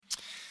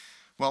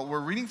Well,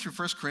 we're reading through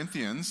 1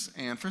 Corinthians,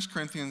 and 1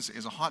 Corinthians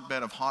is a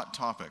hotbed of hot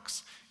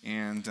topics.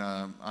 And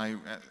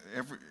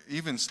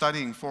even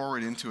studying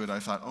forward into it, I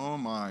thought, oh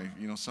my,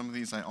 some of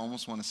these I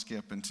almost want to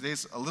skip. And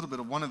today's a little bit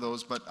of one of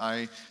those, but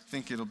I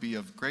think it'll be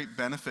of great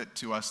benefit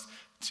to us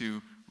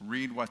to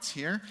read what's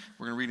here.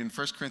 We're going to read in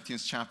 1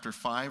 Corinthians chapter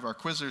 5. Our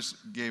quizzers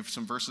gave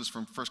some verses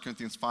from 1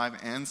 Corinthians 5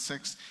 and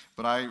 6,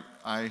 but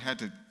I had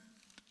to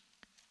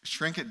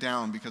shrink it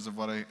down because of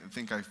what I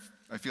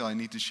feel I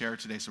need to share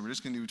today. So we're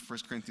just going to do 1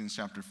 Corinthians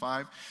chapter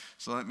 5.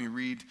 So let me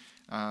read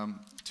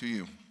to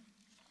you.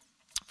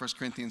 1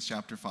 Corinthians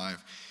chapter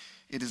 5.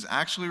 It is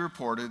actually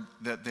reported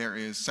that there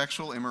is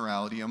sexual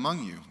immorality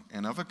among you,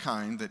 and of a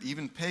kind that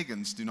even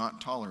pagans do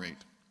not tolerate.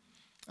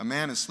 A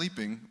man is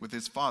sleeping with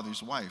his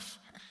father's wife,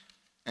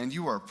 and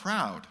you are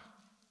proud.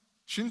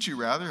 Shouldn't you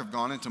rather have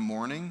gone into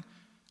mourning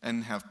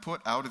and have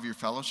put out of your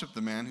fellowship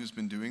the man who's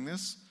been doing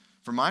this?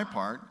 For my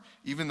part,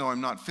 even though I'm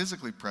not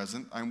physically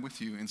present, I'm with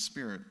you in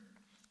spirit.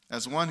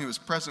 As one who is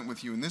present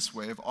with you in this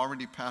way, I've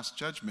already passed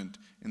judgment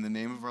in the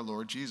name of our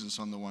Lord Jesus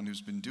on the one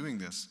who's been doing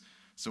this.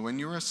 So when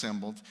you are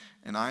assembled,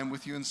 and I am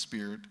with you in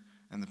spirit,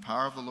 and the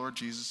power of the Lord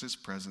Jesus is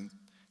present,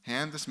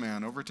 hand this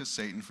man over to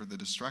Satan for the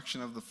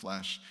destruction of the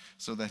flesh,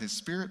 so that his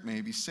spirit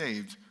may be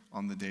saved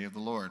on the day of the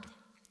Lord.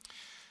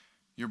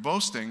 Your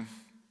boasting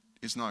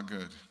is not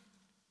good.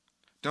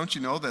 Don't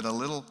you know that a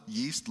little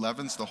yeast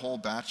leavens the whole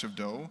batch of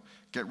dough?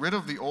 Get rid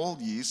of the old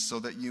yeast so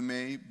that you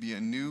may be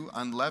a new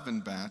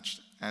unleavened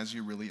batch as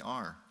you really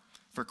are.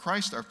 For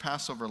Christ, our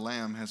Passover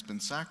lamb, has been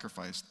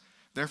sacrificed.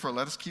 Therefore,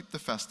 let us keep the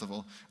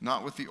festival,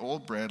 not with the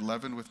old bread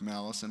leavened with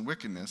malice and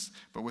wickedness,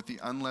 but with the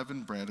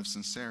unleavened bread of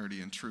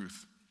sincerity and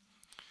truth.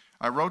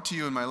 I wrote to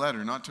you in my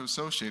letter not to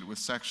associate with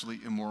sexually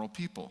immoral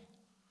people,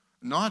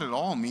 not at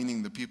all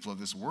meaning the people of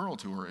this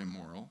world who are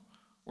immoral,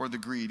 or the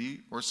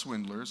greedy, or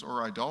swindlers,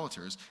 or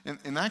idolaters.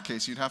 In that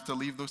case, you'd have to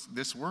leave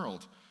this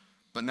world.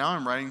 But now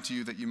I'm writing to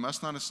you that you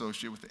must not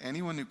associate with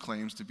anyone who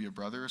claims to be a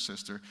brother or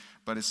sister,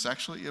 but is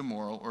sexually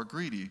immoral or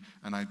greedy,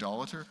 an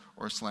idolater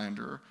or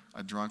slanderer,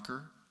 a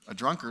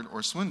drunkard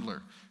or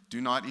swindler. Do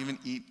not even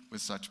eat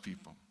with such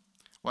people.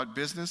 What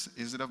business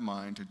is it of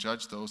mine to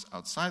judge those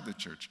outside the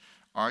church?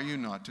 Are you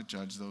not to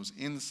judge those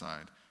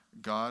inside?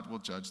 God will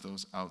judge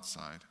those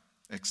outside.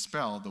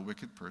 Expel the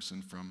wicked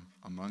person from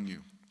among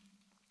you.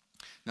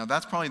 Now,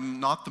 that's probably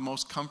not the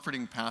most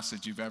comforting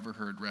passage you've ever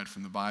heard read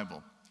from the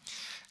Bible.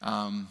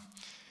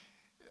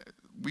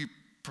 We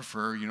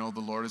prefer, the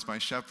Lord is my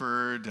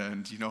shepherd,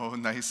 and,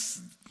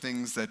 nice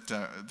things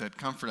that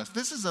comfort us.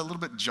 This is a little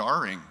bit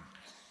jarring.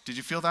 Did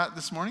you feel that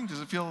this morning? Does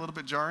it feel a little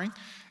bit jarring?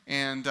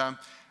 And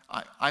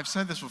I've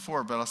said this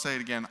before, but I'll say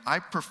it again. I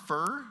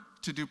prefer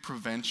to do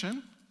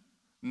prevention,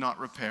 not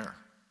repair.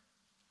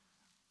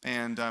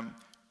 And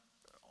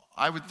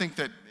I would think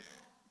that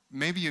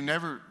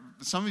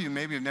some of you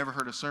maybe have never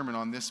heard a sermon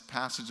on this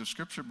passage of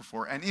Scripture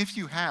before, and if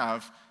you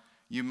have,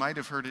 you might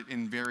have heard it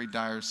in very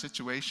dire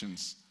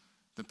situations.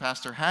 The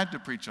pastor had to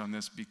preach on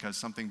this because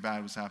something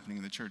bad was happening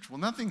in the church. Well,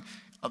 nothing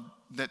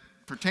that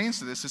pertains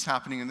to this is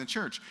happening in the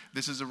church.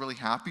 This is a really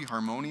happy,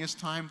 harmonious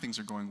time. Things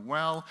are going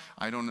well.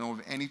 I don't know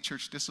of any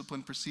church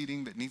discipline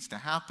proceeding that needs to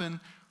happen.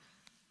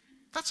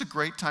 That's a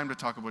great time to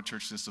talk about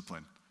church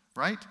discipline,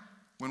 right?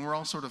 When we're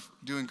all sort of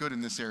doing good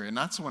in this area. And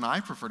that's when I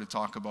prefer to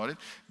talk about it,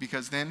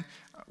 because then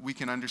we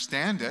can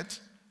understand it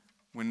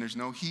when there's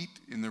no heat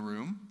in the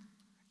room,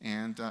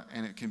 and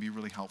it can be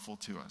really helpful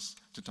to us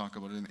to talk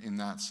about it in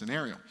that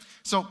scenario.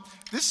 So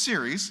this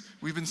series,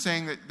 we've been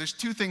saying that there's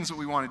two things that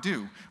we want to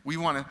do.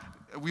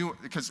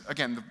 Because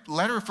again, the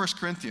letter of 1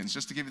 Corinthians,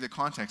 just to give you the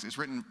context, is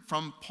written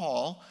from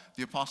Paul,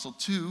 the apostle,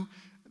 to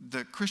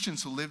the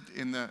Christians who lived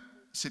in the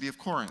city of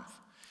Corinth.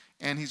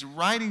 And he's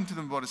writing to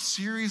them about a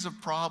series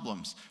of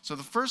problems. So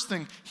the first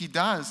thing he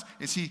does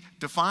is he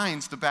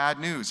defines the bad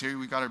news. Here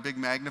we got our big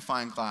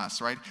magnifying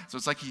glass, right? So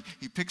it's like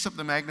he picks up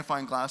the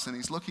magnifying glass and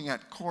he's looking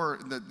at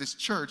this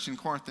church in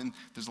Corinth, and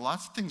there's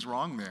lots of things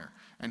wrong there.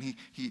 And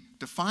he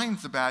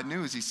defines the bad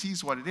news. He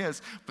sees what it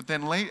is. But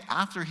then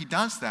after he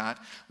does that,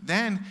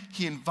 then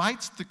he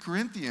invites the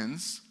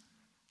Corinthians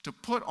to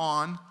put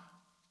on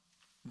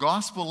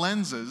gospel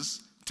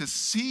lenses to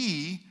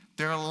see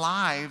their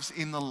lives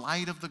in the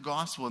light of the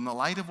gospel, in the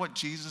light of what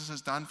Jesus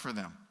has done for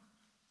them.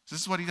 So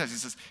this is what he does. He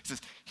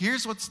says,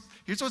 here's what's,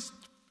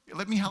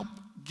 let me help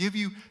give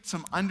you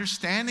some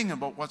understanding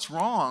about what's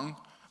wrong,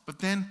 but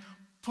then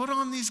put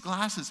on these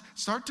glasses.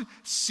 Start to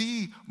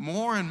see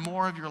more and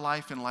more of your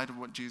life in light of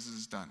what Jesus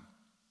has done.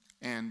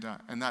 And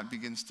that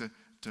begins to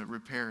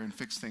repair and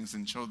fix things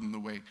and show them the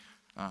way,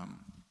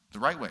 the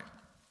right way.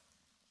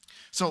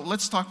 So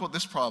let's talk about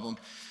this problem.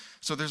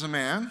 So there's a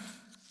man,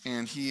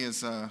 and he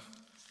is...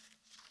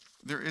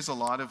 There is a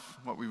lot of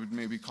what we would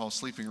maybe call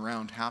sleeping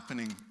around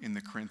happening in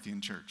the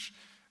Corinthian church.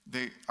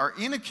 They are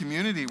in a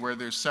community where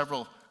there's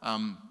several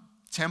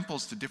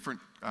temples to different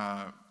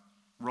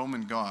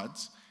Roman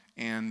gods,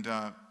 and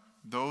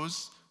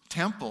those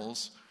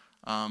temples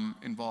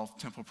involve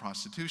temple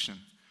prostitution.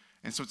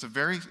 And so it's a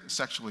very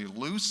sexually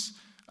loose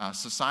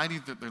society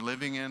that they're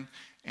living in.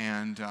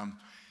 And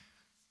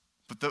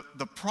but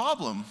the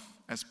problem,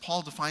 as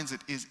Paul defines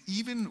it, is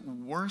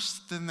even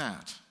worse than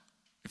that,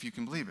 if you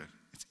can believe it.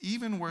 It's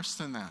even worse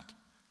than that.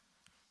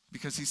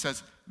 Because he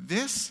says,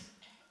 this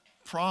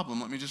problem,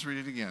 let me just read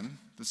it again,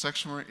 the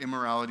sexual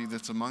immorality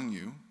that's among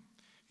you,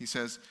 he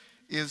says,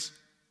 is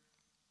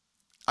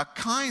a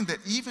kind that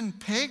even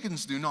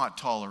pagans do not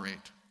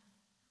tolerate.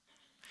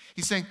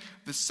 He's saying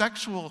the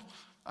sexual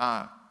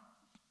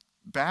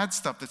bad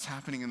stuff that's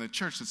happening in the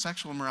church, the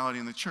sexual immorality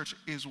in the church,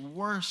 is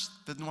worse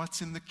than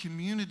what's in the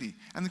community.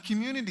 And the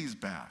community is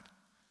bad.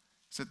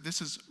 He said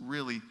this is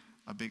really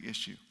a big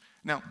issue.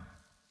 Now,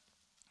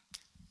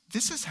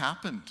 this has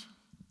happened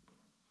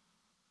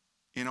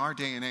in our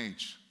day and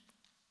age.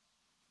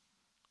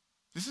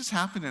 This has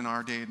happened in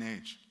our day and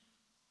age.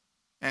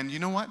 And you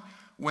know what?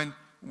 When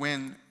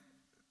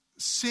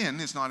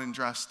sin is not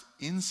addressed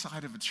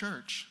inside of a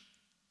church,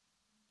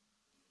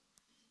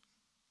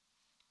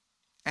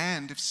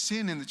 and if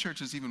sin in the church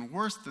is even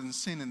worse than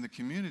sin in the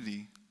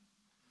community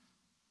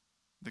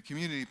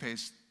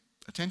pays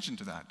attention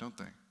to that, don't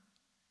they?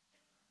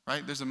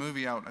 Right? There's a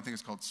movie out, I think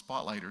it's called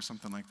Spotlight or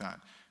something like that.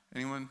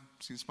 Anyone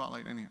seen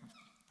Spotlight? I don't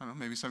know,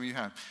 maybe some of you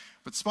have.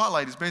 But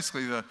Spotlight is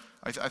basically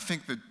I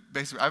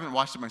haven't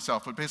watched it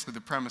myself, but basically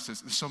the premise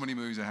is, there's so many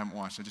movies I haven't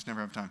watched, I just never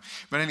have time.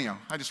 But anyhow,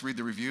 I just read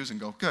the reviews and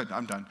go, good,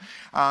 I'm done.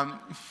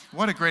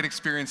 What a great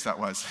experience that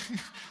was.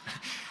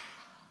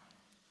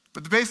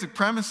 But the basic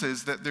premise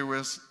is that there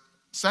was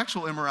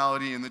sexual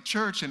immorality in the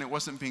church and it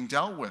wasn't being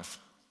dealt with.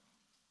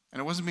 And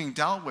it wasn't being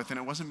dealt with, and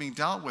it wasn't being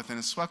dealt with, and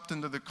it swept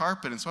under the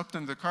carpet, and swept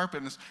under the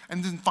carpet.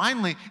 And then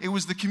finally, it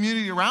was the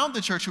community around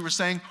the church who were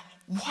saying,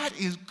 what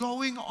is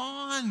going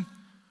on?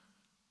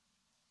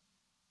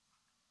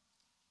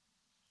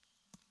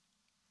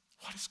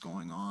 What is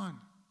going on?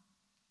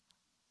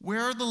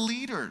 Where are the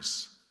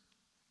leaders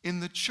in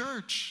the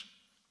church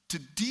to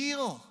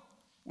deal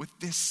with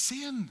this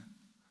sin?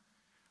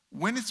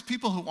 When it's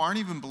people who aren't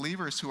even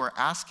believers who are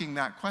asking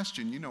that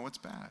question, you know it's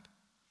bad.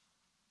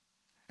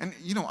 And,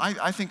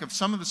 I think of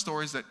some of the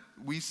stories that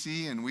we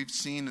see and we've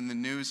seen in the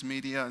news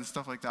media and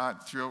stuff like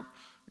that throughout,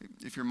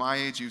 if you're my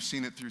age, you've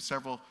seen it through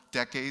several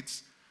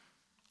decades.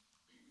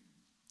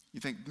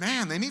 You think,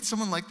 man, they need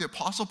someone like the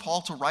Apostle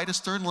Paul to write a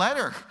stern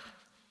letter,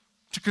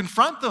 to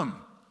confront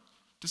them,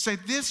 to say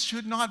this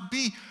should not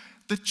be.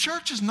 The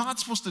church is not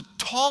supposed to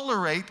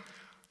tolerate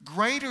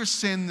greater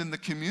sin than the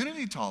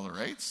community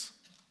tolerates.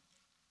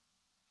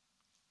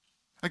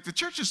 Like the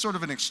church is sort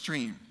of an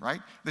extreme, right?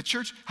 The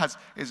church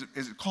is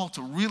called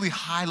to really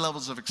high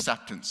levels of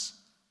acceptance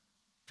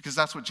because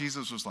that's what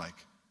Jesus was like.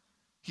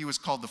 He was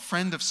called the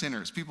friend of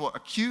sinners. People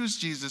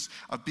accused Jesus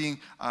of being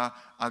a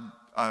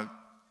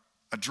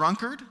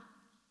drunkard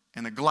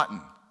and a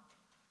glutton.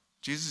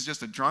 Jesus is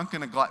just a drunk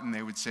and a glutton,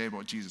 they would say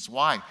about Jesus.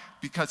 Why?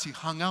 Because he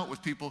hung out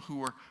with people who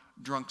were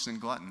drunks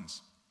and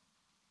gluttons.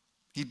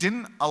 He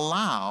didn't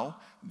allow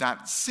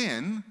that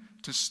sin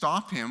to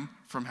stop him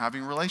from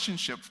having a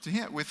relationship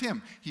with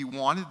him. He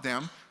wanted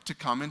them to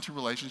come into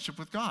relationship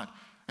with God.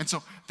 And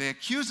so they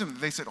accused him.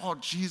 They said, oh,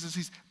 Jesus,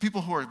 he's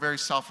people who are very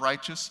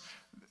self-righteous,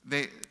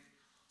 they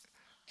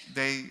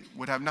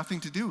would have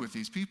nothing to do with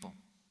these people.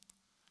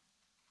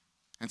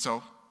 And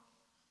so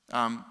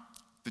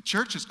the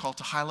church is called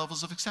to high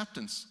levels of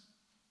acceptance.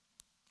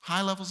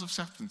 High levels of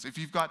acceptance. If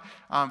you've got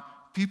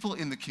people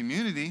in the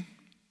community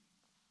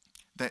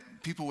that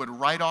people would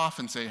write off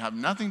and say have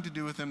nothing to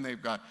do with them,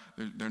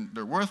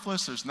 they're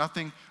worthless, there's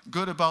nothing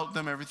good about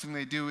them, everything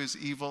they do is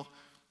evil,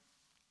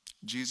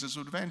 Jesus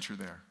would venture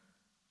there.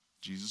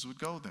 Jesus would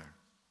go there.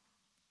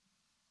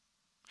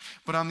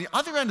 But on the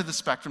other end of the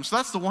spectrum, so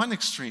that's the one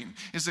extreme,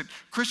 is that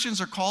Christians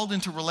are called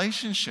into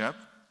relationship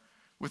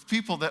with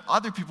people that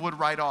other people would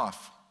write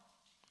off.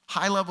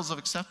 High levels of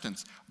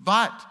acceptance.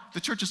 But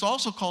the church is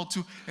also called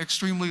to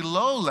extremely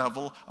low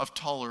level of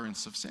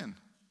tolerance of sin.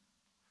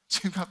 So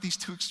you've got these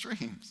two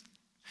extremes.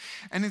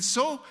 And it's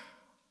so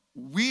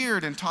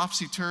weird and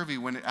topsy-turvy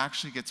when it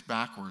actually gets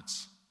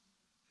backwards.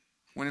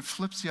 When it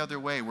flips the other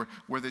way,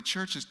 where the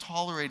church is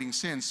tolerating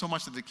sin so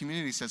much that the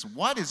community says,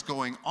 what is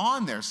going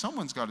on there?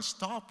 Someone's got to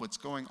stop what's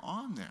going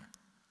on there.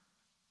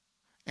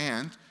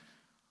 And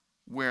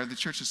where the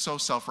church is so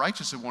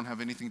self-righteous it won't have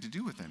anything to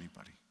do with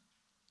anybody.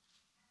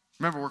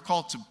 Remember, we're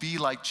called to be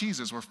like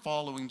Jesus. We're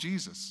following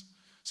Jesus.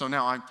 So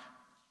now I'm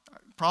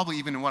probably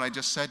even in what I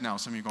just said now,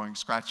 some of you are going,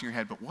 scratching your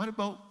head, but what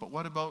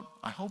about,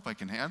 I hope I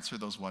can answer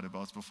those what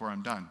abouts before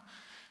I'm done.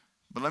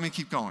 But let me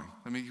keep going.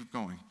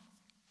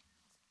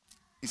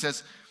 He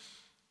says,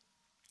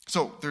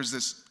 so there's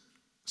this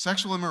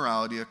sexual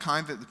immorality, a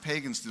kind that the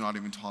pagans do not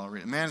even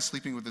tolerate. A man is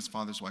sleeping with his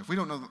father's wife. We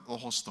don't know the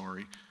whole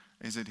story.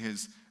 Is it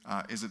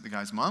the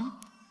guy's mom?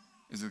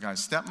 Is it the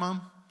guy's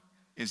stepmom?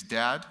 Is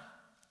dad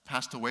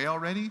passed away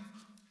already?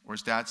 Or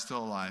is dad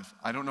still alive?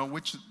 I don't know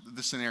which of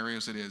the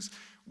scenarios it is.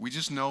 We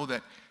just know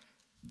that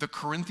the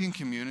Corinthian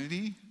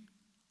community,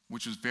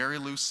 which was very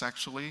loose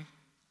sexually,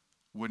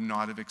 would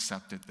not have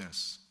accepted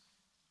this.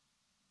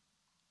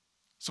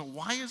 So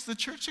why is the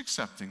church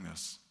accepting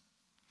this?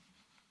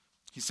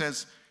 He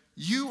says,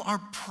 you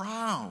are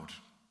proud.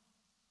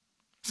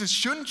 He says,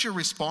 shouldn't your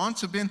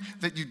response have been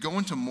that you'd go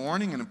into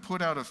mourning and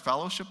put out of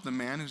fellowship the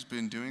man who's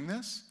been doing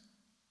this?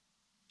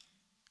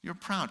 You're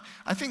proud.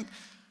 I think,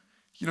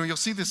 you'll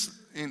see this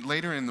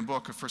later in the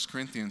book of 1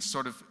 Corinthians,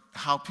 sort of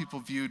how people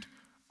viewed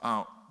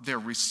their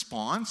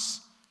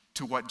response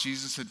to what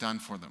Jesus had done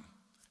for them.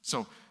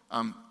 So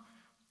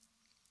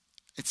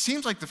it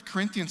seems like the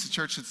Corinthians, the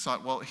church had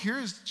thought, well, here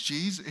is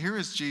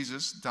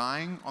Jesus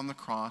dying on the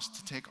cross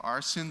to take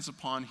our sins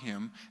upon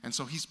him, and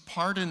so he's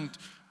pardoned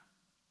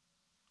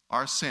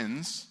our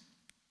sins.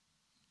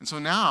 And so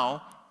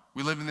now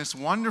we live in this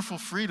wonderful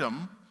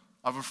freedom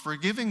of a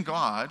forgiving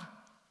God,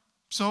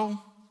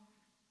 so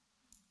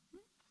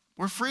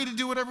we're free to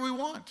do whatever we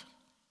want.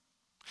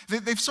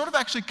 They've sort of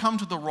actually come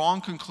to the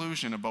wrong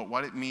conclusion about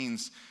what it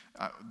means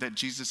that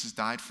Jesus has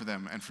died for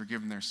them and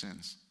forgiven their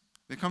sins.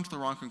 They come to the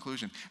wrong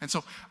conclusion. And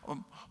so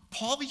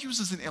Paul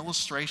uses an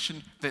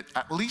illustration that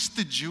at least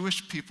the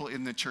Jewish people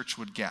in the church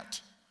would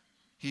get.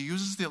 He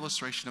uses the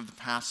illustration of the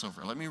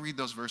Passover. Let me read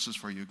those verses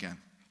for you again.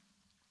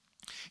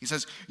 He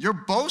says, your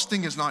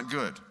boasting is not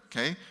good,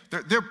 okay?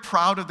 They're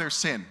proud of their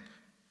sin.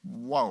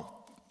 Whoa,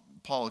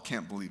 Paul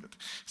can't believe it.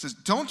 He says,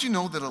 don't you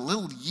know that a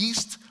little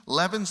yeast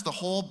leavens the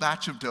whole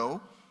batch of dough?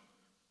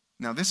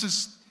 Now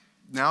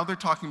they're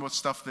talking about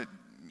stuff that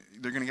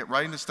they're going to get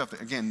right into stuff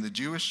that, again, the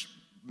Jewish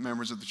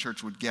members of the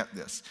church would get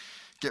this.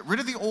 Get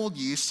rid of the old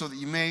yeast so that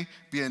you may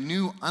be a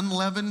new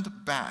unleavened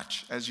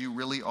batch as you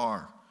really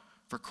are.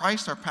 For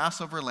Christ, our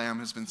Passover lamb,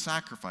 has been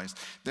sacrificed.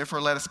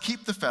 Therefore, let us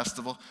keep the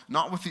festival,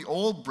 not with the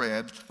old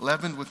bread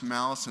leavened with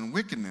malice and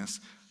wickedness,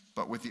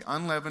 but with the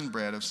unleavened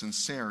bread of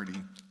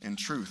sincerity and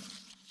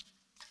truth.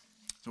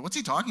 So what's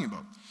he talking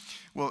about?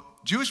 Well,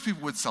 Jewish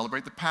people would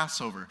celebrate the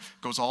Passover.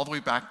 It goes all the way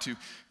back to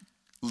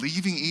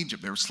leaving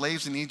Egypt. They were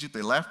slaves in Egypt.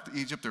 They left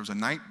Egypt. There was a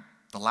night,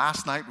 the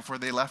last night before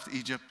they left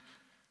Egypt.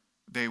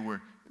 They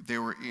were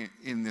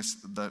in this,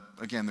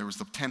 again, there was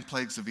the 10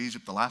 plagues of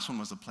Egypt. The last one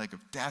was the plague of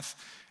death.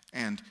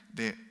 And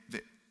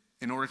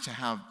in order to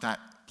have that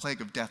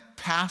plague of death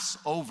pass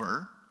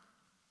over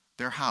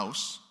their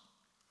house,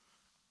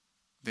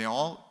 they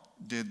all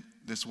did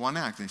this one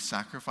act. They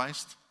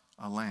sacrificed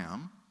a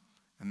lamb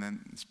and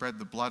then spread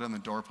the blood on the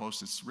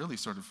doorpost. It's really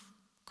sort of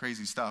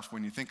crazy stuff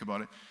when you think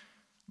about it.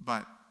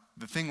 But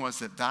the thing was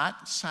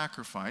that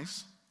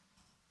sacrifice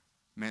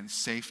meant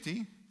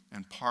safety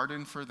and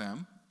pardon for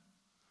them.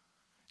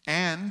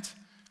 And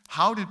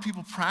how did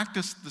people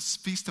practice this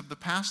feast of the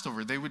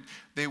Passover? They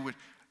would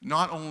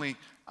not only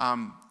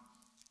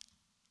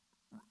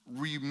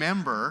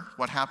remember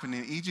what happened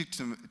in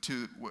Egypt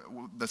to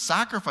the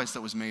sacrifice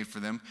that was made for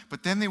them,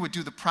 but then they would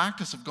do the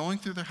practice of going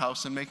through their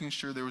house and making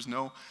sure there was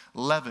no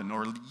leaven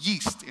or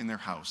yeast in their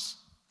house.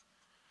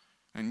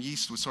 And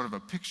yeast was sort of a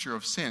picture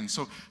of sin.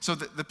 So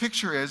the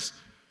picture is,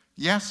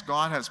 yes,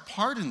 God has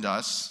pardoned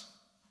us,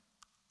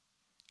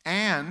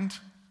 and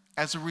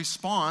as a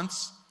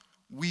response,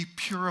 we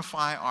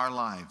purify our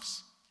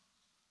lives.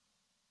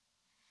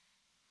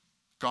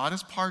 God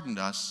has pardoned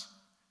us,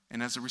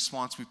 and as a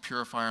response, we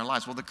purify our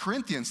lives. Well, the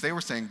Corinthians, they were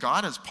saying,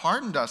 God has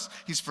pardoned us.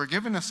 He's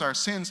forgiven us our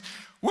sins.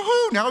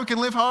 Woohoo! Now we can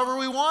live however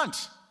we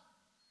want.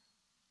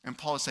 And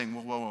Paul is saying,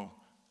 whoa.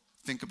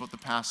 Think about the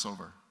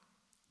Passover.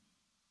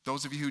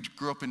 Those of you who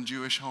grew up in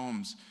Jewish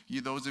homes,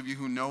 those of you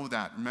who know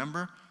that,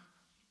 remember?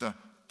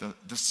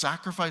 The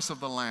sacrifice of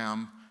the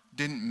lamb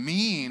didn't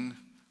mean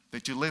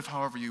that you live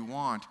however you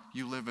want.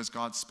 You live as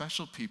God's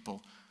special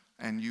people,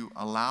 and you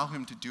allow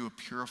him to do a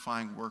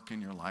purifying work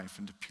in your life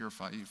and to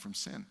purify you from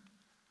sin.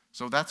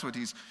 So that's what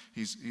he's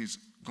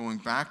going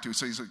back to.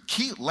 So he's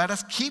like, let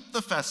us keep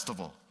the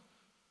festival.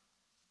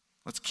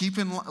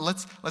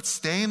 Let's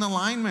stay in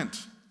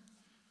alignment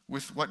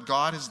with what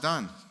God has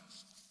done.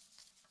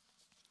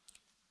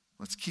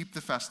 Let's keep the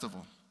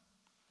festival.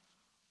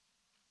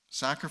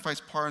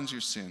 Sacrifice pardons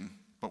your sin,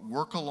 but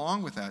work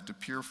along with that to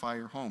purify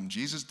your home.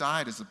 Jesus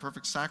died as the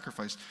perfect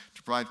sacrifice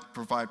to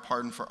provide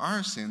pardon for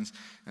our sins,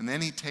 and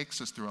then he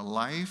takes us through a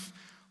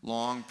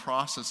lifelong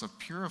process of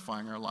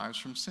purifying our lives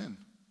from sin.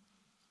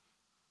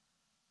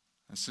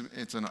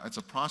 It's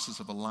a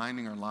process of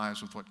aligning our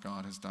lives with what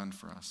God has done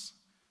for us.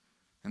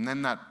 And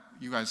then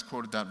you guys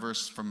quoted that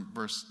verse from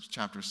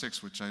chapter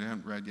 6, which I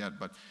haven't read yet,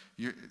 but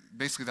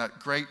basically that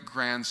great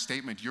grand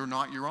statement, you're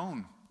not your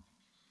own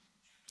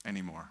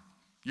anymore.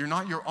 You're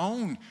not your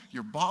own.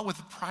 You're bought with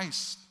a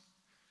price.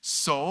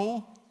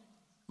 So,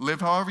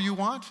 live however you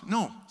want?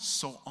 No.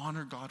 So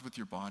honor God with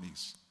your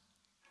bodies.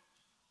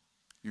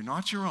 You're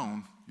not your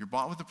own. You're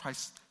bought with a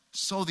price.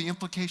 So the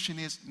implication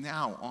is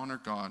now honor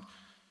God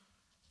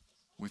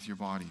with your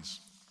bodies.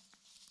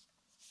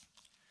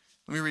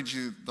 Let me read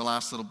you the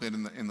last little bit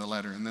in the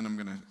letter, and then I'm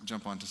going to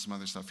jump onto some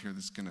other stuff here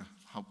that's going to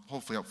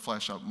hopefully help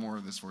flesh out more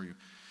of this for you.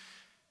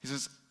 He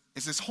says,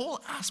 it's this whole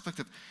aspect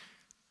of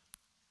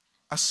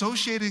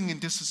associating and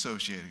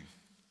disassociating.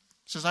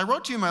 He says, I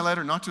wrote to you in my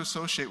letter not to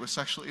associate with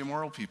sexually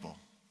immoral people.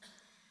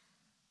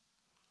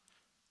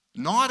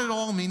 Not at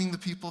all meaning the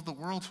people of the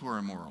world who are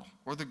immoral,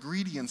 or the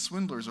greedy and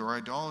swindlers or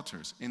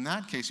idolaters. In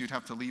that case, you'd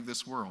have to leave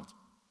this world.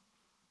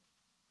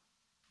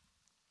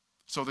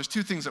 So there's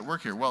two things at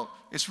work here. Well,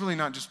 it's really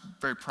not just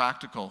very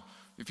practical.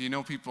 If you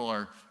know people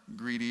are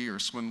greedy or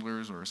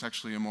swindlers or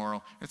sexually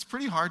immoral, it's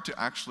pretty hard to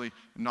actually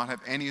not have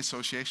any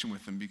association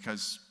with them,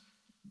 because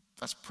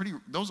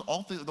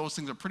those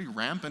things are pretty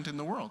rampant in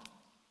the world.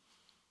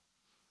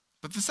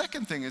 But the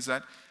second thing is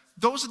that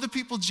those are the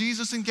people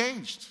Jesus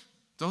engaged.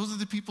 Those are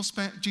the people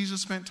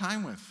Jesus spent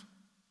time with.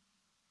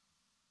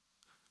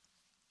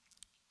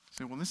 You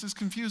say, well, this is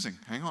confusing.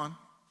 Hang on.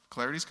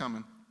 Clarity's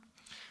coming.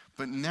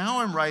 But now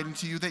I'm writing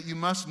to you that you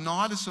must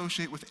not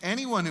associate with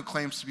anyone who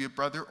claims to be a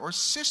brother or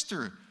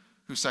sister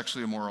who's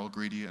sexually immoral,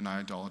 greedy, an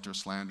idolater,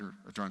 slanderer,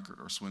 a drunkard,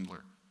 or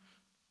swindler.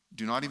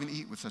 Do not even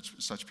eat with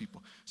such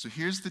people. So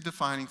here's the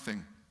defining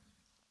thing.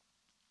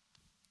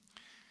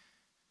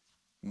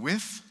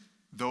 With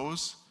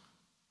those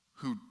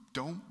who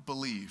don't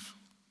believe,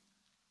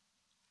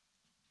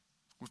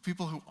 with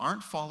people who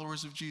aren't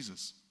followers of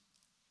Jesus,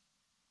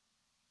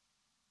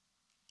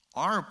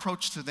 our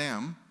approach to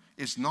them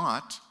is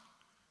not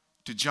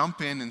to jump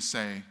in and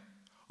say,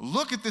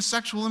 look at this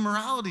sexual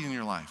immorality in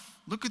your life.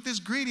 Look at this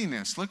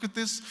greediness. Look at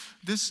this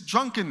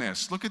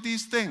drunkenness. Look at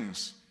these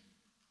things.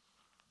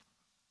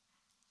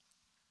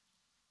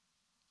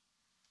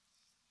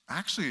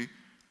 Actually,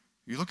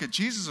 you look at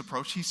Jesus'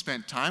 approach, he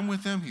spent time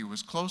with them, he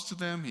was close to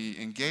them, he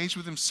engaged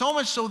with them, so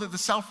much so that the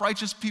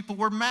self-righteous people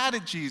were mad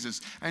at Jesus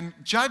and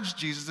judged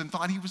Jesus and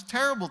thought he was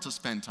terrible to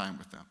spend time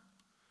with them.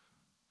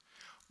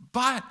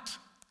 But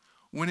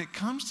when it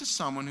comes to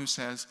someone who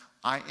says,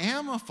 I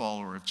am a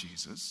follower of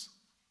Jesus,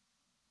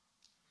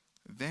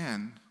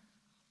 then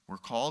we're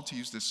called to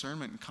use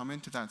discernment and come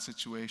into that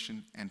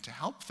situation and to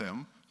help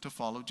them to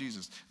follow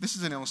Jesus. This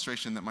is an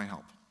illustration that might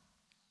help.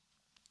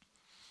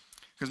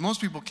 Because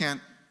most people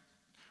can't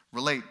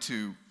relate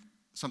to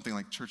something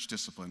like church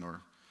discipline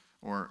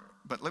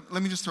but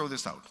let me just throw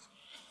this out.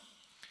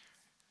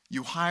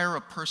 You hire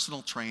a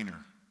personal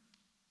trainer,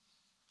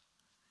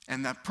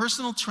 and that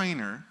personal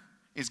trainer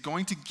is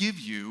going to give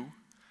you,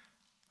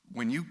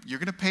 you're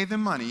going to pay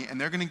them money, and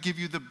they're going to give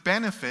you the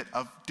benefit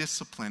of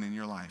discipline in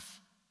your life.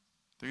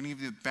 They're going to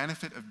give you the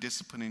benefit of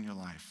discipline in your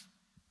life.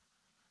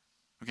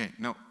 Okay,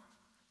 no,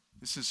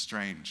 this is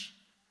strange,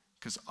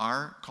 because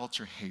our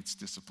culture hates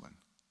discipline.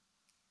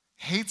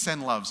 Hates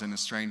and loves in a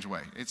strange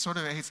way. It sort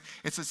of hates.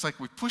 It's like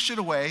we push it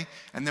away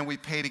and then we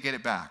pay to get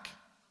it back.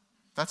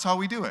 That's how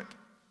we do it.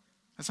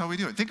 That's how we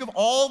do it. Think of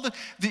all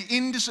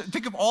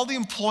think of all the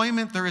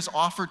employment there is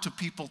offered to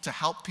people to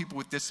help people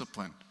with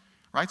discipline,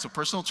 right? So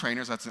personal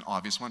trainers, that's an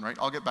obvious one, right?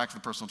 I'll get back to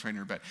the personal trainer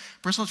in a bit.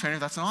 Personal trainer,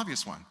 that's an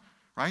obvious one,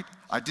 right?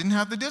 I didn't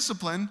have the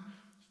discipline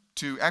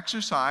to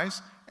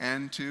exercise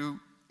and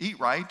to eat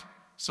right,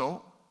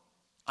 so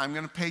I'm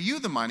going to pay you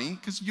the money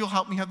because you'll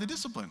help me have the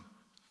discipline.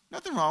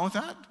 Nothing wrong with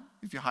that.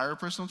 If you hire a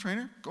personal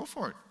trainer, go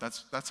for it.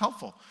 That's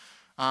helpful.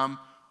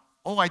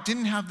 I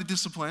didn't have the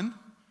discipline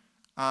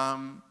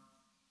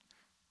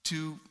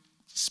to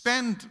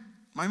spend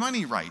my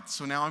money right,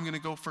 so now I'm going to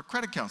go for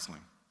credit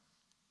counseling.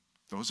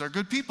 Those are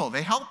good people.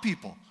 They help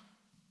people.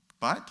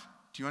 But,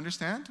 do you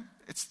understand?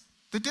 It's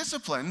the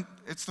discipline.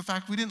 It's the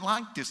fact we didn't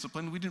like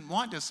discipline. We didn't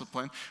want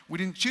discipline. We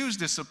didn't choose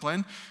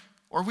discipline.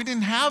 Or we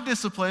didn't have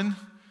discipline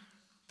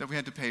that we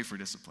had to pay for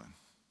discipline.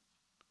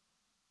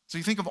 So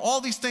you think of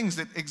all these things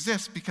that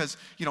exist because,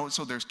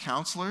 so there's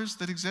counselors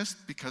that exist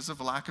because of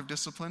a lack of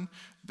discipline.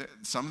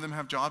 Some of them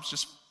have jobs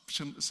just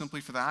simply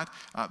for that.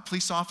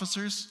 Police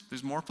officers,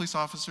 there's more police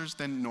officers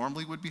than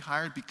normally would be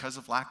hired because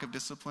of lack of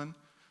discipline.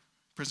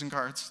 Prison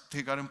guards,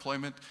 they got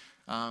employment.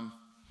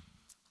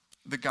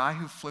 The guy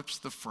who flips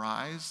the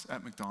fries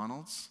at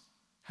McDonald's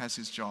has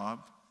his job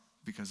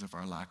because of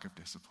our lack of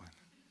discipline.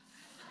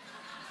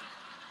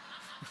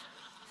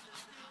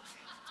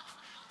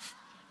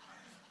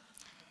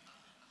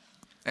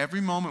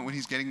 Every moment when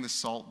he's getting the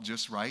salt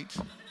just right,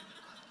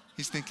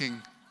 he's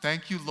thinking,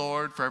 thank you,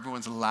 Lord, for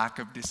everyone's lack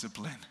of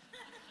discipline.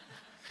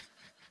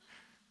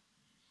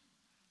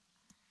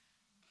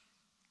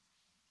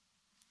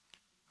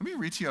 Let me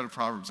read to you out of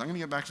Proverbs. I'm going to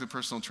get back to the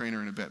personal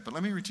trainer in a bit, but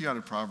let me read to you out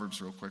of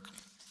Proverbs real quick.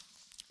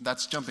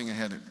 That's jumping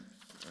ahead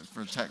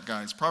for tech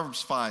guys.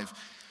 Proverbs 5.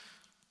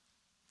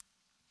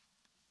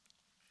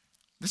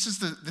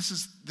 It's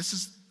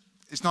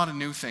not a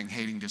new thing,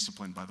 hating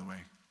discipline, by the way.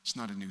 It's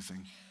not a new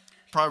thing.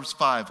 Proverbs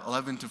 5,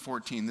 11 to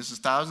 14. This is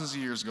thousands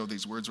of years ago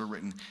these words were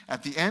written.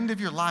 At the end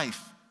of your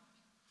life,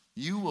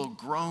 you will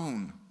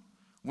groan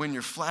when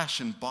your flesh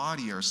and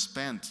body are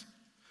spent.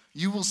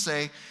 You will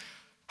say,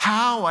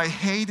 how I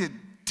hated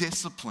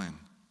discipline.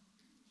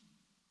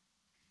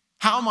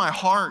 How my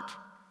heart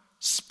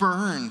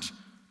spurned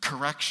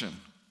correction.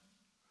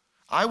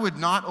 I would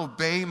not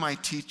obey my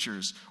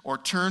teachers or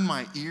turn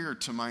my ear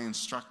to my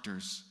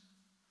instructors.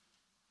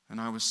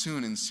 And I was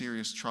soon in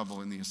serious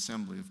trouble in the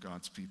assembly of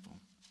God's people.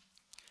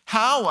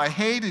 How I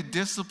hated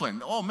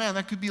discipline. Oh man,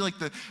 that could be like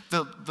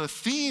the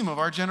theme of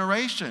our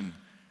generation.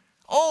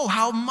 Oh,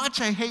 how much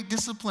I hate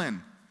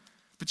discipline.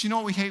 But you know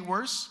what we hate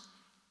worse?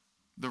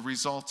 The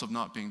results of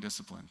not being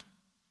disciplined.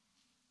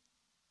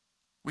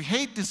 We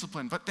hate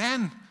discipline, but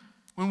then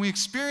when we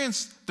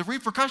experience the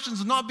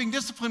repercussions of not being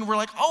disciplined, we're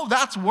like, oh,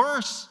 that's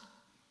worse.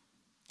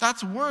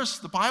 That's worse.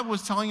 The Bible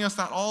is telling us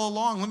that all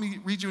along. Let me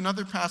read you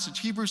another passage.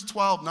 Hebrews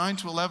 12, 9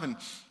 to 11.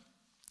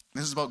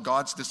 This is about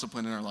God's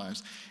discipline in our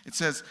lives. It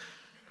says,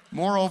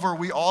 moreover,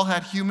 we all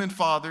had human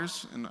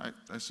fathers, and I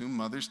assume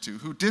mothers too,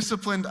 who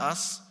disciplined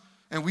us,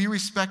 and we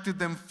respected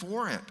them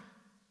for it.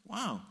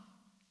 Wow.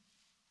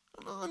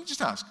 Let me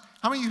just ask,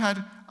 how many of you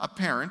had a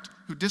parent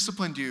who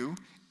disciplined you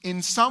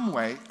in some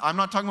way? I'm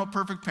not talking about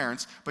perfect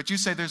parents, but you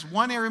say, there's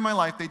one area of my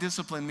life they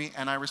disciplined me,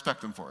 and I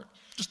respect them for it.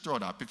 Just throw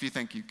it up if you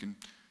think you can.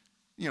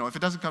 If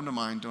it doesn't come to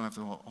mind, don't have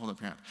to hold up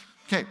your hand.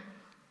 Okay.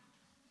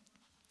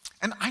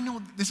 And I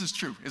know this is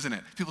true, isn't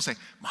it? People say,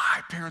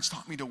 my parents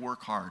taught me to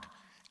work hard,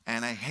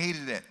 and I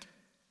hated it,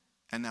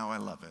 and now I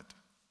love it.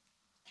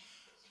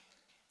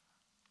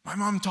 My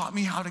mom taught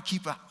me how to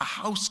keep a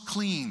house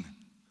clean,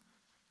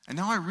 and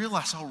now I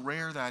realize how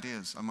rare that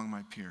is among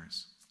my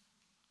peers.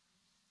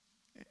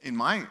 In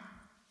my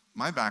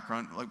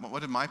background, like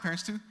what did my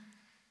parents do?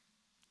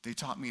 They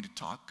taught me to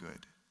talk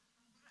good.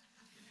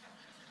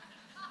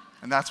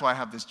 And that's why I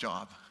have this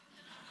job.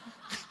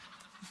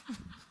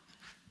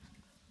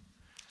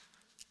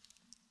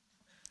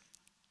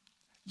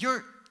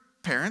 Your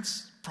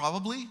parents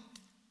probably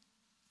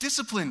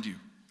disciplined you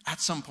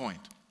at some point.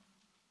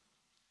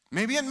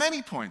 Maybe at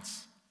many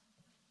points.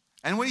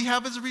 And what do you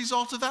have as a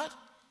result of that?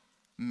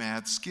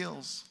 Mad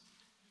skills.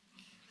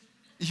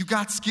 You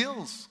got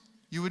skills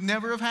you would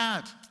never have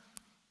had. In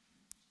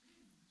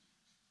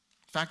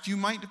fact, you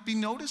might be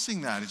noticing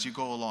that as you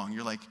go along.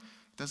 You're like,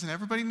 doesn't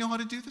everybody know how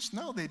to do this?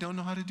 No, they don't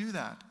know how to do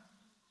that.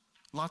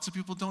 Lots of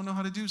people don't know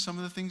how to do some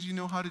of the things you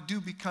know how to do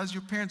because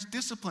your parents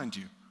disciplined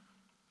you.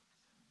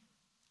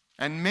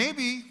 And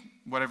maybe,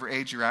 whatever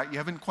age you're at, you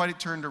haven't quite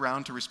turned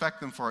around to respect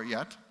them for it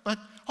yet, but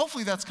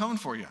hopefully that's coming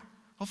for you.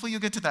 Hopefully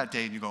you'll get to that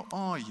day and you go,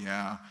 oh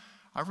yeah,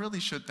 I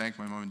really should thank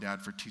my mom and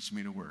dad for teaching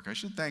me to work. I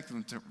should thank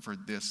them for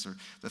this or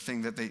the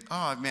thing that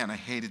oh man, I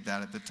hated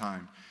that at the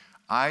time.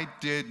 I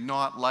did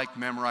not like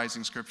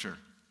memorizing scripture.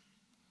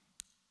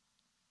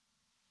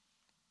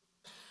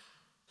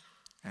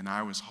 And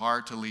I was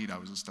hard to lead. I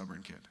was a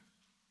stubborn kid.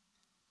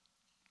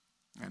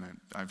 And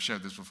I've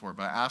shared this before,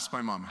 but I asked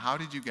my mom, how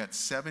did you get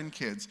 7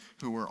 kids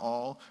who were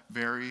all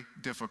very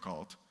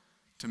difficult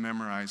to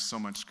memorize so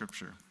much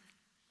scripture?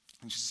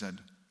 And she said,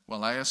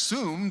 well, I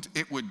assumed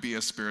it would be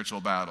a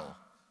spiritual battle.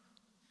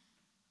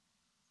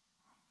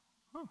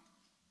 Oh,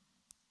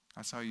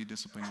 that's how you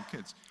discipline your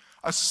kids.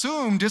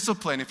 Assume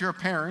discipline. If you're a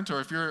parent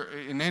or if you're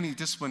in any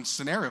discipline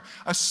scenario,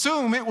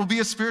 assume it will be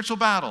a spiritual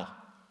battle.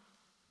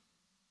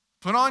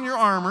 Put on your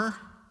armor,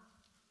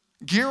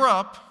 gear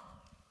up.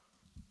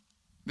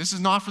 This is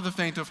not for the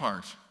faint of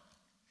heart.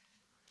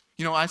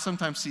 I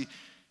sometimes see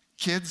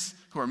kids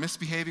who are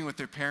misbehaving with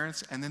their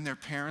parents, and then their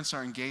parents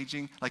are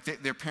engaging, like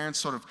their parents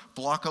sort of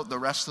block out the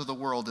rest of the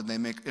world, and they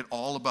make it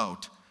all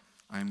about,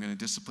 I'm going to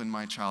discipline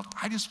my child.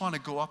 I just want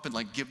to go up and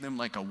give them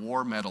a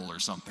war medal or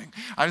something.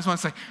 I just want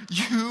to say,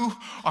 you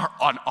are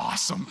an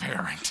awesome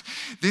parent.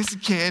 This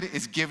kid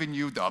is giving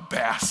you the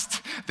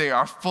best. They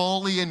are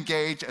fully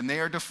engaged and they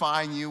are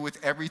defying you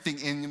with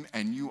everything in them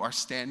and you are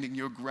standing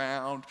your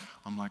ground.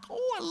 I'm like,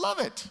 oh, I love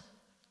it.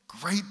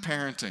 Great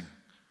parenting.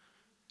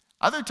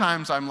 Other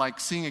times I'm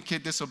seeing a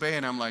kid disobey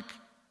and I'm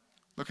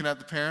looking at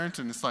the parent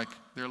and it's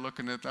they're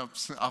looking at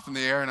up in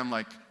the air and I'm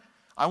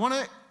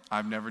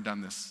I've never done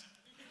this.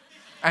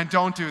 And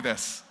don't do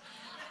this.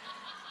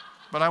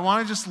 But I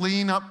want to just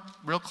lean up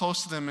real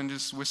close to them and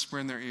just whisper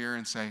in their ear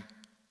and say,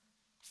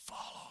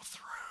 follow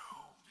through.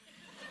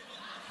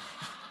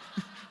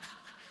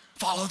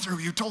 Follow through.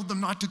 You told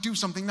them not to do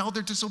something. Now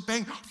they're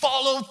disobeying.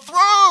 Follow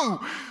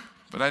through.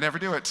 But I never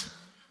do it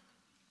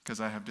because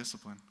I have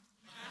discipline.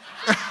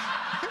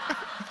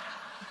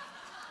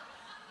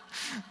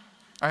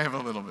 I have a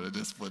little bit of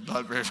discipline,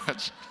 not very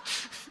much.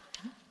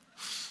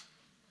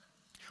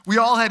 We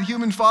all had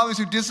human fathers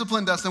who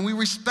disciplined us, and we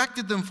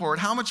respected them for it.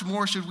 How much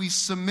more should we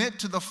submit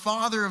to the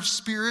Father of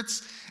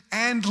spirits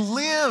and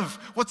live?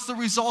 What's the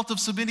result of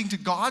submitting to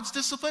God's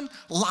discipline?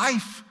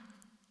 Life.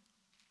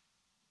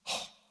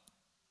 Oh,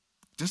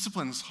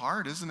 discipline's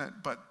hard, isn't it?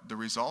 But the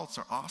results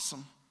are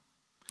awesome.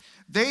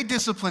 They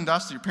disciplined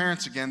us, your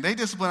parents again, they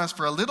disciplined us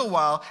for a little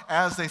while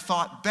as they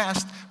thought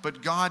best,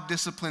 but God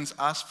disciplines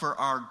us for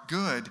our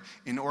good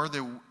in order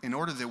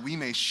that we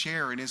may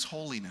share in His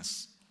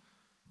holiness.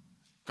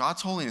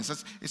 God's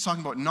holiness, it's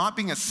talking about not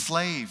being a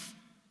slave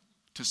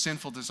to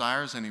sinful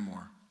desires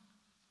anymore.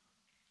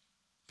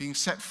 Being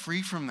set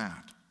free from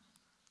that.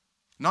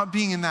 Not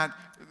being in that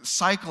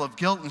cycle of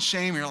guilt and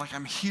shame. You're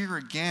I'm here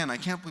again. I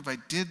can't believe I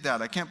did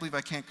that. I can't believe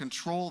I can't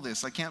control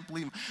this. I can't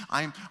believe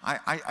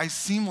it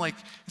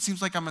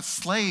seems like I'm a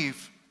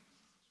slave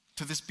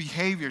to this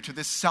behavior, to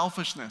this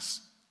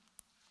selfishness.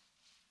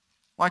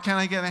 Why can't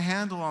I get a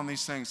handle on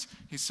these things?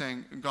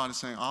 God is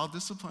saying, I'll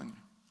discipline you.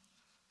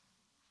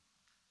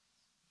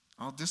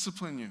 I'll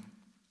discipline you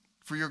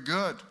for your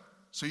good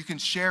so you can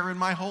share in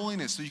my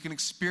holiness, so you can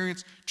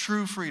experience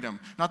true freedom.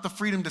 Not the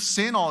freedom to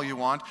sin all you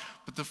want,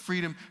 but the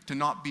freedom to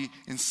not be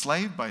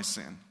enslaved by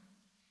sin.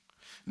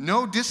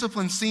 No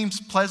discipline seems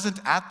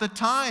pleasant at the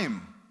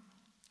time.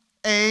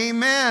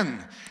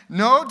 Amen.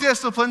 No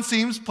discipline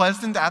seems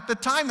pleasant at the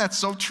time. That's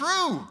so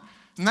true.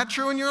 Isn't that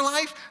true in your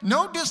life?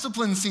 No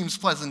discipline seems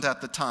pleasant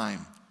at the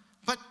time,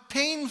 but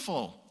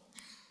painful.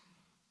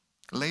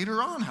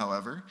 Later on,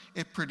 however,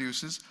 it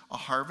produces a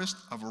harvest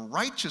of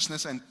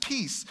righteousness and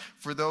peace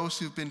for those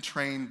who've been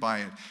trained by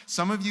it.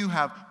 Some of you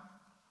have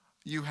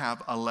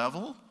a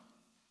level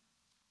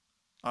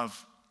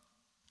of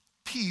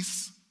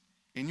peace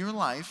in your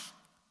life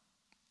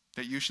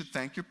that you should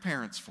thank your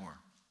parents for.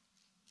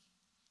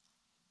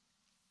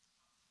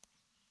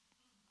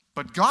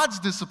 But God's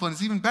discipline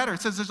is even better.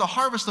 It says there's a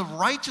harvest of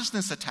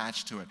righteousness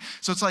attached to it.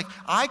 So it's like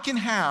I can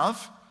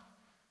have,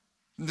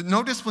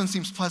 no discipline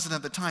seems pleasant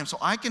at the time, so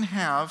I can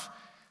have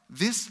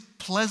this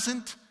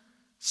pleasant,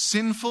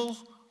 sinful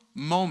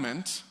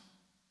moment,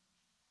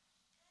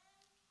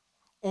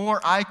 or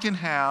I can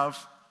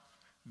have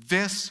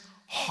this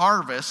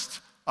harvest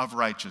of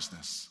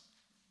righteousness.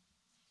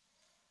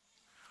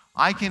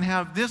 I can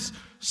have this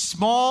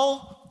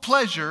small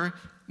pleasure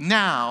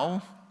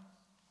now,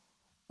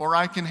 or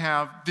I can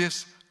have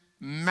this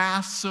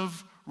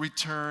massive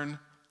return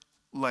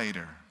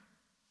later.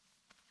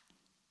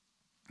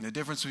 And the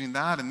difference between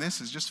that and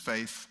this is just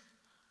faith.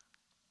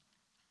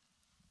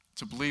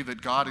 To believe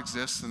that God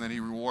exists and that He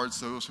rewards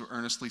those who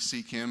earnestly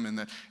seek Him, and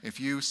that if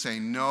you say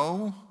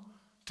no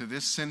to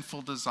this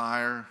sinful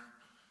desire,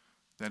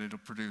 that it'll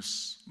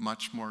produce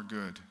much more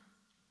good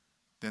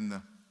than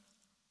the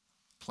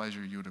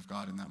pleasure you would have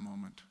got in that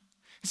moment.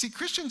 You see,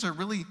 Christians are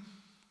really,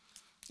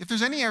 if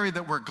there's any area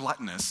that we're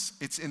gluttonous,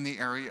 it's in the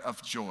area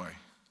of joy.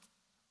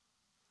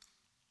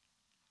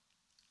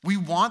 We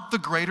want the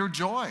greater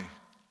joy.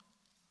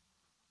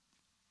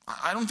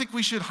 I don't think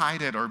we should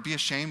hide it or be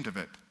ashamed of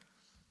it.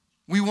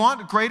 We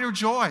want greater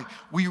joy.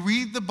 We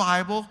read the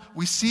Bible.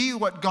 We see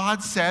what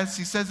God says.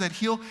 He says that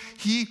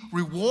He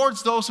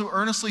rewards those who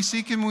earnestly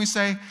seek Him. And we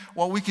say,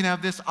 well, we can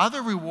have this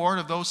other reward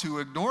of those who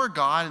ignore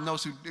God and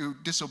those who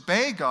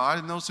disobey God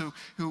and those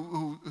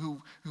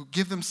who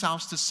give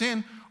themselves to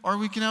sin. Or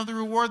we can have the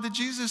reward that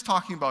Jesus is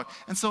talking about.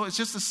 And so it's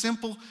just a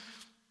simple,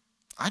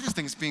 I just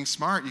think it's being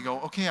smart. You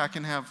go, okay, I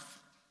can have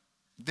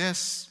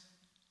this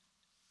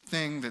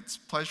thing that's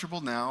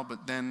pleasurable now,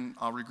 but then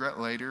I'll regret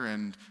later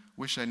and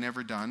wish I'd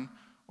never done.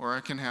 Or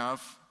I can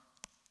have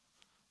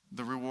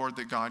the reward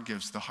that God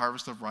gives, the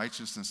harvest of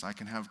righteousness. I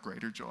can have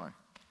greater joy.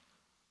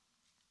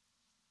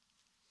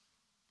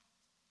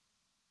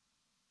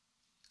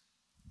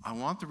 I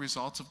want the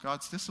results of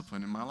God's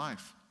discipline in my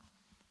life.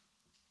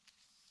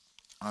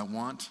 I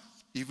want,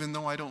 even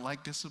though I don't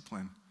like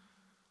discipline,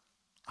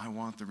 I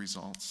want the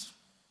results.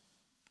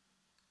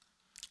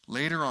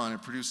 Later on,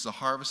 it produces a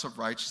harvest of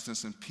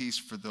righteousness and peace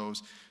for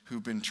those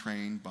who've been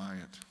trained by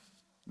it.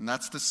 And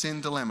that's the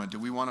sin dilemma. Do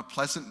we want a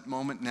pleasant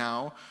moment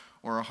now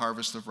or a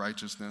harvest of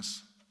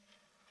righteousness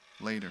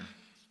later?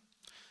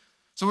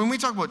 So when we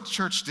talk about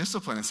church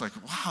discipline, it's like,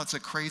 wow, it's a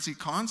crazy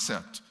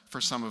concept for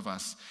some of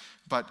us.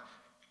 But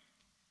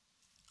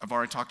I've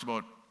already talked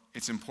about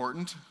it's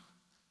important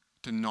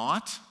to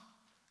not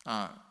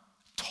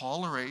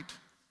tolerate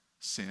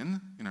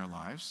sin in our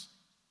lives.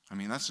 I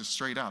mean, that's just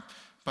straight up.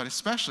 But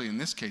especially in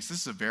this case, this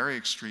is a very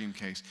extreme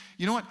case.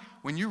 You know what?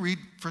 When you read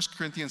 1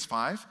 Corinthians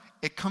 5,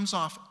 it comes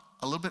off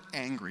a little bit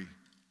angry.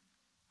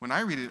 When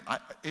I read it,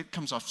 it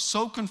comes off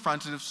so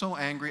confrontative, so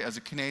angry. As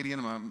a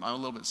Canadian, I'm a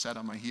little bit set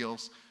on my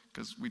heels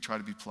because we try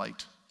to be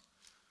polite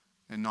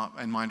and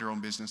mind our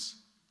own business,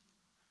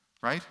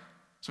 right?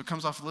 So it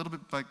comes off a little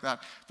bit like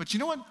that. But you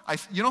know what?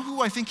 You know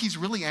who I think he's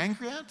really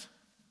angry at?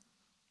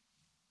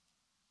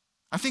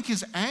 I think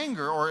his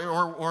anger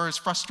or his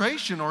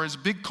frustration or his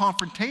big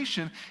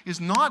confrontation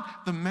is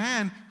not the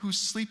man who's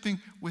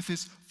sleeping with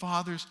his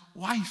father's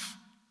wife.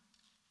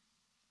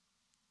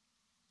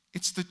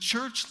 It's the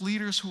church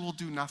leaders who will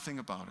do nothing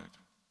about it.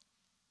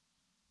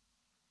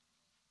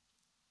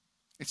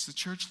 It's the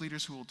church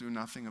leaders who will do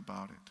nothing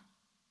about it.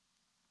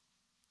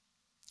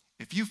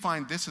 If you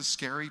find this a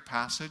scary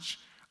passage,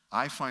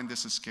 I find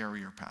this a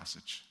scarier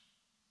passage.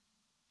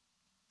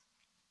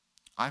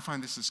 I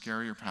find this a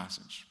scarier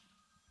passage.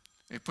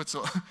 It puts a,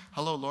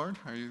 hello, Lord,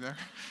 are you there?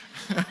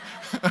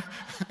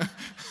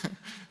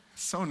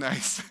 So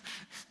nice.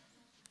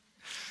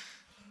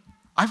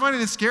 I find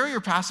it a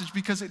scarier passage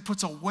because it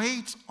puts a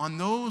weight on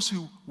those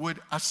who would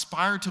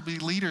aspire to be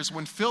leaders.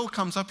 When Phil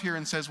comes up here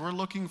and says, we're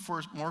looking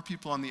for more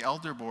people on the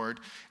elder board,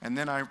 and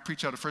then I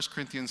preach out of 1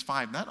 Corinthians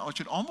 5, that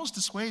should almost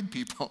dissuade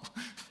people.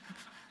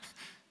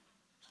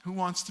 Who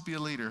wants to be a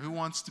leader? Who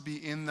wants to be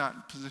in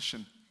that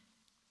position?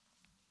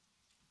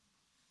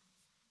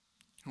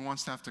 Who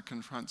wants to have to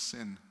confront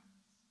sin?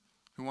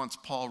 Who wants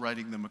Paul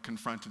writing them a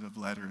confrontative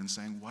letter and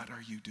saying, what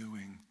are you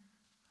doing?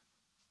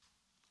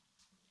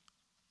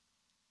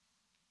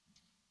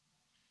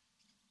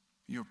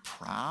 You're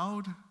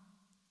proud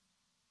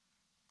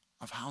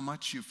of how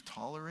much you've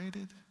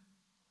tolerated,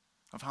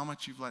 of how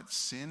much you've let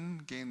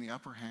sin gain the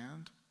upper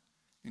hand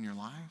in your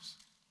lives?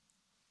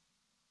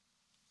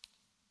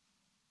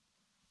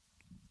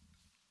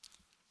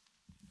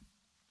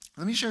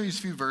 Let me share you a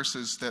few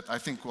verses that I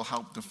think will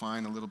help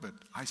define a little bit.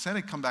 I said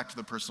I'd come back to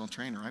the personal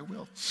trainer. I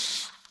will.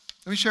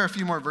 Let me share a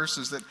few more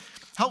verses that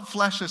help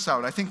flesh this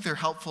out. I think they're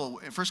helpful.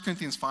 In 1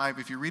 Corinthians 5,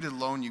 if you read it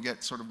alone, you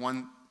get sort of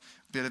one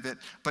bit of it.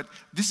 But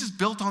this is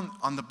built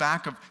on the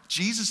back of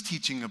Jesus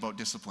teaching about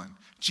discipline.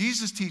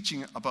 Jesus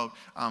teaching about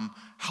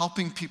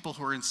helping people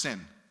who are in sin.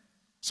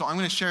 So I'm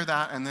going to share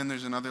that, and then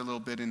there's another little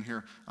bit in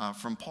here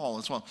from Paul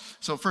as well.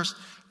 So first,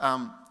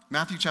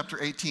 Matthew chapter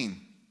 18.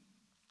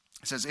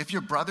 It says, if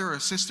your brother or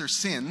sister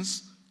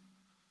sins...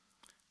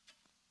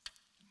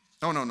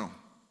 No.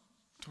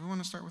 Do we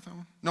want to start with that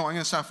one? No, I'm going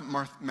to start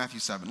from Matthew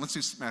 7. Let's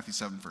do Matthew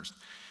 7 first.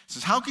 It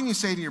says, how can you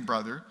say to your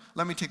brother,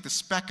 let me take the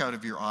speck out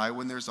of your eye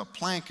when there's a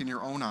plank in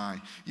your own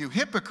eye? You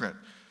hypocrite.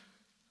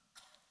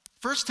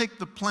 First take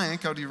the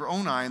plank out of your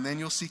own eye, and then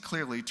you'll see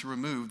clearly to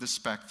remove the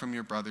speck from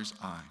your brother's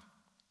eye.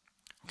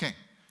 Okay,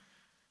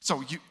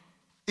 so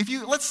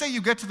let's say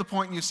you get to the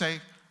point and you say,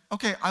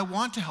 okay, I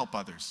want to help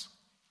others.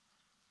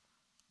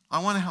 I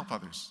want to help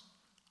others.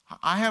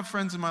 I have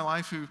friends in my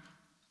life who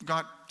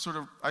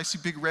I see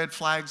big red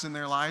flags in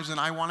their lives, and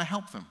I want to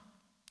help them.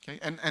 Okay,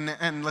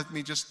 and let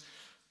me just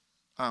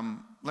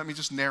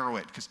narrow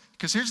it,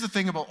 because here's the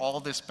thing about all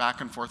this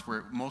back and forth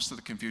where most of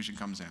the confusion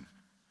comes in.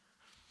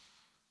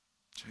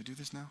 Should I do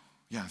this now?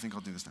 Yeah, I think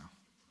I'll do this now.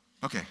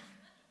 Okay.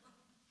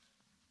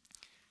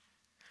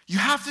 You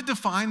have to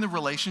define the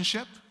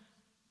relationship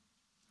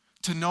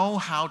to know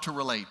how to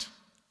relate.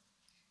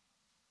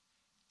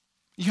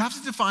 You have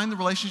to define the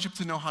relationship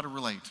to know how to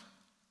relate.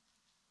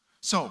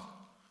 So,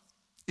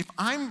 if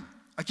I'm,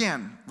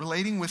 again,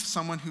 relating with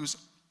someone who's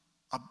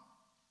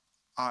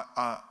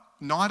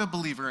not a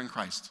believer in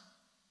Christ,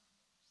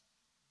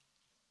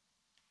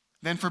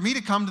 then for me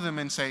to come to them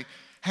and say,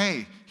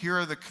 hey, here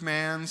are the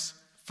commands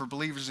for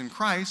believers in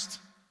Christ,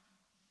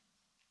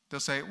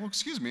 they'll say, well,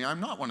 excuse me, I'm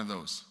not one of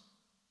those.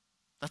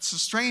 That's a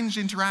strange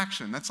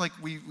interaction. That's like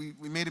we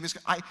made a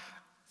mistake.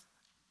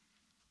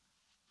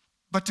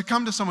 But to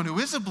come to someone who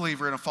is a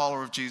believer and a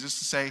follower of Jesus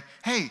to say,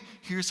 hey,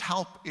 here's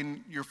help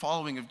in your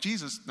following of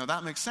Jesus, now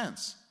that makes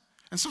sense.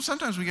 And so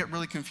sometimes we get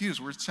really confused.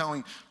 We're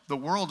telling the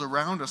world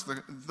around us,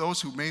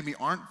 those who maybe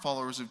aren't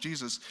followers of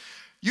Jesus,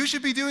 you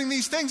should be doing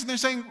these things. And they're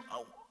saying,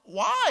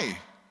 why?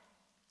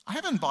 I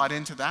haven't bought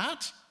into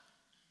that.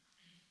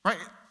 Right?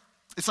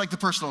 It's like the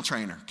personal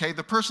trainer, okay?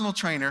 The personal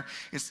trainer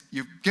is,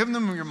 you've given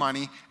them your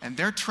money, and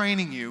they're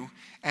training you,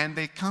 and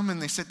they come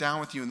and they sit down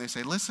with you, and they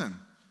say, listen,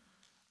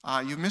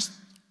 you missed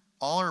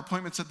all our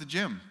appointments at the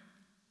gym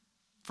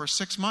for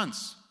 6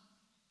 months.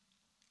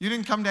 You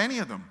didn't come to any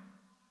of them.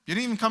 You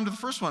didn't even come to the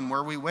first one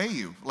where we weigh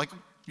you. Like,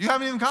 you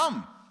haven't even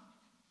come.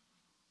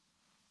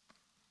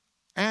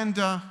 And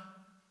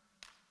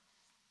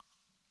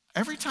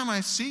every time I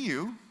see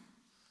you,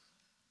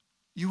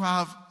 you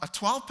have a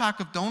 12-pack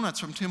of donuts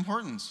from Tim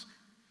Hortons.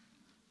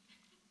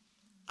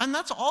 And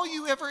that's all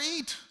you ever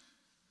eat.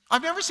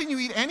 I've never seen you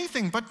eat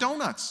anything but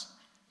donuts.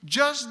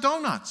 Just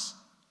donuts.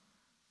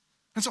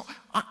 And so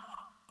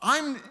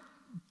I'm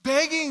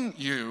begging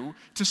you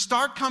to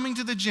start coming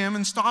to the gym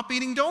and stop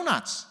eating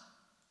donuts.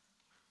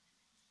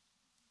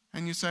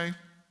 And you say,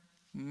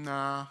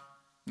 nah,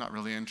 not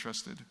really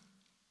interested.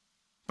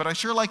 But I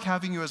sure like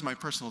having you as my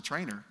personal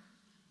trainer.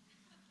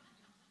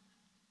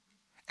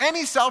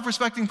 Any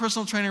self-respecting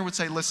personal trainer would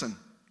say, listen,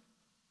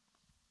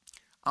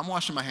 I'm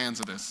washing my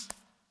hands of this.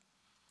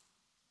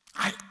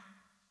 I'm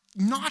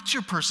not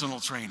your personal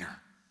trainer.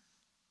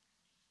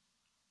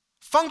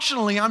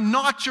 Functionally, I'm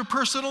not your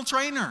personal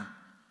trainer.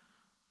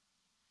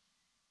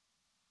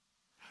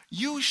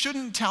 You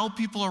shouldn't tell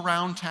people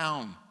around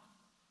town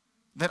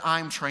that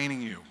I'm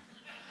training you.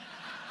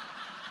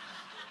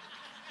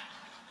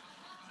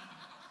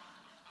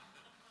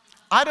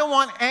 I don't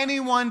want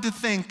anyone to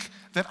think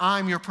that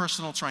I'm your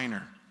personal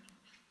trainer.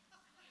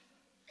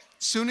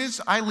 As soon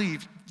as I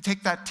leave,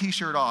 take that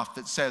t-shirt off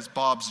that says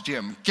Bob's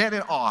Gym. Get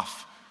it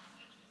off.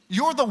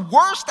 You're the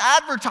worst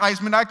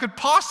advertisement I could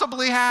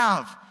possibly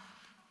have.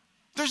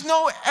 There's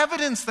no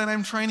evidence that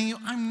I'm training you.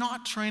 I'm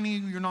not training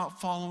you. You're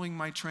not following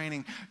my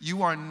training.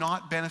 You are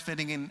not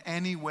benefiting in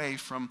any way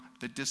from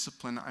the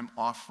discipline I'm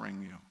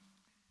offering you.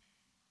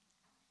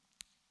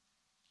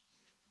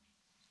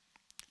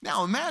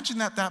 Now imagine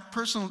that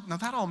person, now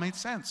that all made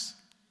sense.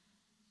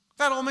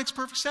 That all makes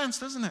perfect sense,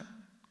 doesn't it?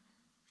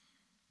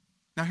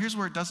 Now here's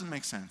where it doesn't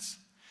make sense.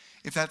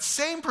 If that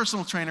same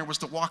personal trainer was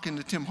to walk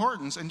into Tim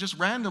Hortons and just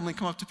randomly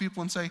come up to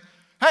people and say,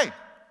 hey,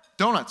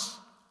 donuts,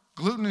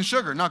 gluten and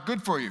sugar, not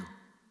good for you.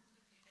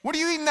 What are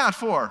you eating that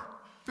for?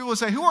 People would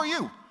say, who are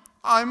you?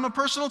 I'm a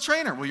personal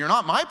trainer. Well, you're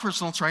not my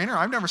personal trainer.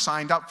 I've never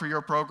signed up for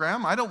your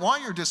program. I don't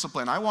want your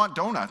discipline. I want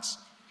donuts.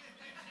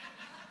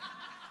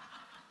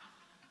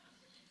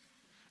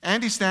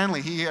 Andy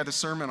Stanley, he had a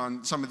sermon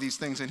on some of these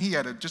things, and he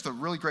had just a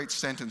really great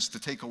sentence to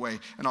take away,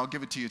 and I'll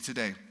give it to you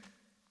today.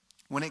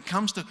 When it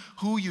comes to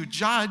who you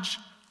judge,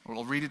 or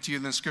I'll read it to you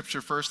in the scripture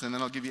first, and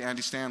then I'll give you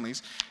Andy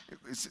Stanley's.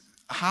 It's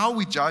how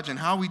we judge and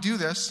how we do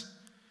this.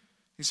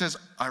 He says,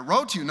 I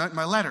wrote to you in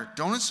my letter,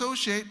 don't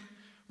associate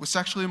with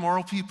sexually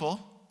immoral people.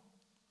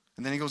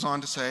 And then he goes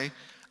on to say,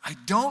 I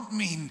don't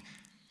mean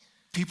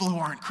people who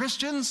aren't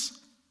Christians.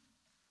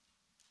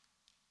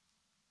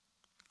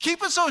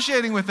 Keep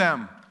associating with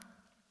them.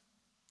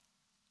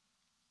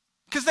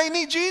 Because they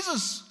need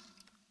Jesus.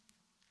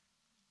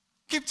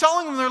 Keep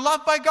telling them they're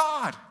loved by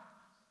God.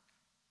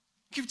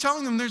 Keep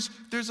telling them there's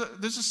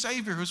a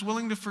Savior who's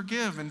willing to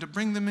forgive and to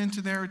bring them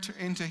into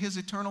his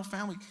eternal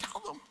family.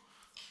 Tell them.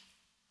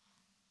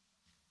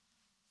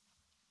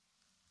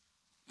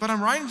 But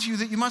I'm writing to you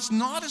that you must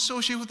not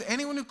associate with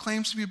anyone who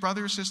claims to be a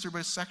brother or sister but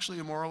is sexually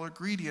immoral or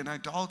greedy, an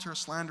idolater, a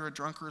slanderer, a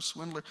drunkard, a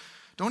swindler.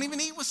 Don't even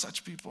eat with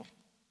such people.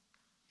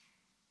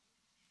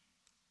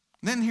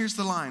 Then here's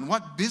the line.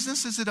 What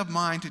business is it of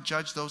mine to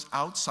judge those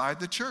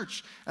outside the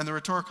church? And the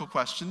rhetorical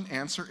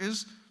answer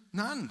is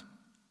none.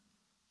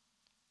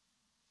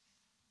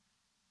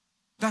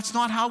 That's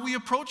not how we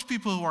approach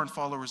people who aren't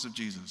followers of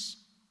Jesus.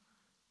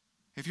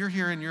 If you're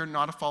here and you're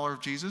not a follower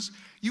of Jesus,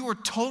 you are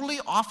totally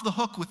off the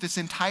hook with this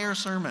entire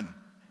sermon.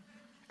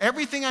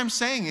 Everything I'm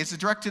saying is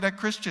directed at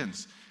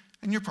Christians.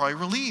 And you're probably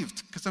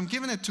relieved because I'm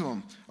giving it to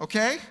them,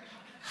 okay?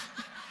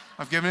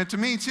 I've given it to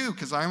me too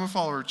because I'm a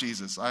follower of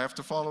Jesus. I have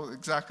to follow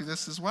exactly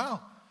this as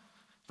well.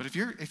 But if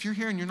you're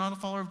here and you're not a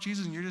follower of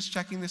Jesus and you're just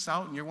checking this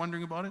out and you're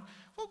wondering about it,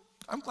 well,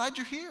 I'm glad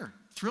you're here.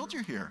 Thrilled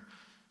you're here.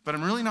 But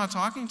I'm really not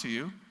talking to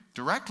you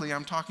directly.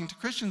 I'm talking to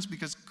Christians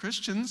because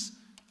Christians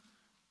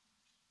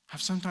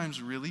have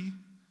sometimes really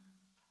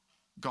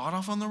got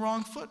off on the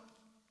wrong foot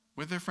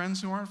with their friends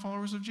who aren't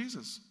followers of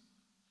Jesus,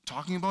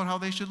 talking about how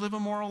they should live a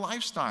moral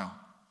lifestyle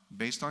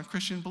based on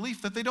Christian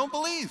belief that they don't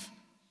believe.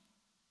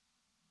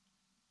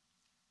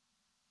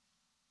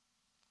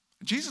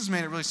 Jesus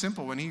made it really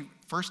simple when he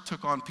first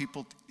took on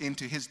people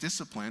into his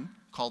discipline,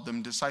 called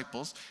them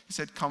disciples. He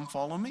said, "Come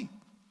follow me."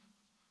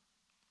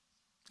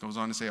 Goes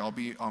on to say,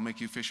 I'll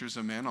make you fishers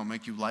of men. I'll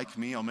make you like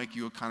me. I'll make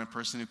you a kind of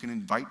person who can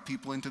invite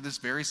people into this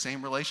very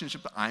same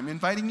relationship that I'm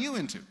inviting you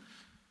into.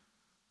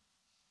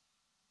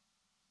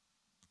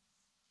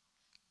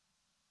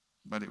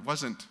 But it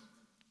wasn't,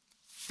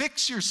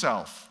 fix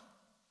yourself,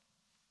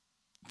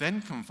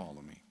 then come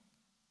follow me.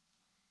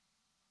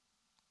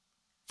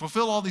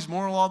 Fulfill all these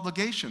moral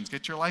obligations.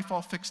 Get your life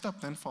all fixed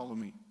up, then follow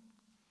me.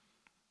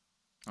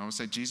 I would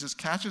say Jesus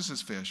catches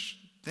his fish,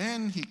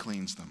 then he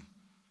cleans them.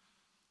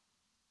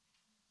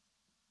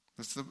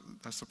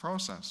 That's the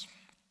process.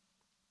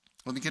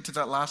 Let me get to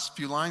that last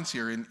few lines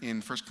here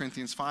in 1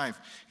 Corinthians 5.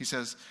 He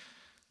says,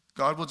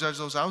 God will judge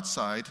those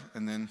outside,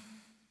 and then,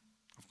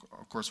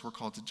 of course, we're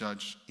called to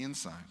judge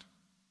inside.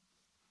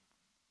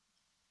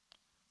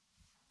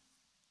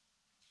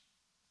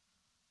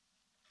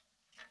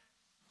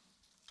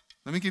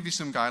 Let me give you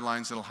some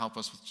guidelines that will help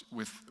us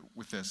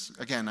with this.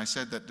 Again, I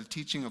said that the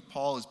teaching of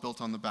Paul is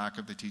built on the back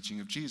of the teaching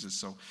of Jesus.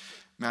 So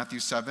Matthew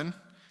 7,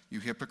 you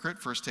hypocrite,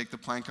 first take the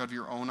plank out of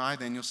your own eye,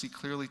 then you'll see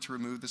clearly to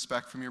remove the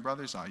speck from your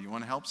brother's eye. You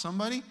want to help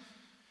somebody?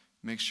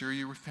 Make sure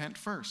you repent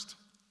first.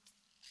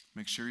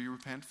 Make sure you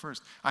repent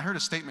first. I heard a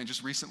statement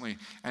just recently,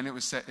 and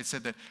it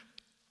said that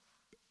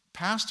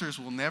pastors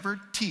will never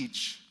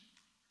teach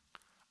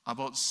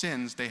about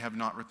sins they have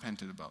not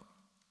repented about.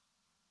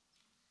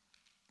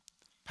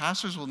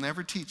 Pastors will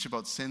never teach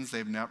about sins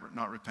they've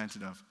not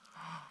repented of.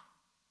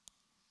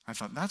 I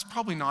thought, that's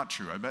probably not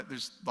true. I bet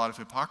there's a lot of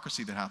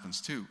hypocrisy that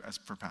happens too, as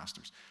for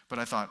pastors. But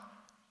I thought,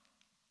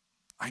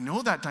 I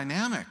know that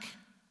dynamic.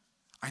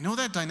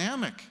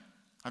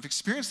 I've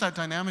experienced that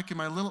dynamic in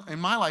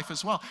my life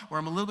as well, where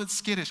I'm a little bit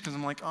skittish because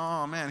I'm like,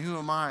 oh man, who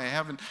am I?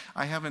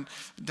 I haven't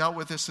dealt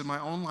with this in my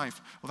own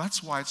life. Well,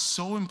 that's why it's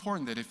so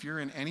important that if you're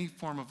in any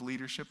form of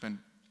leadership, and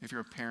if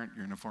you're a parent,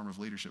 you're in a form of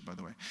leadership, by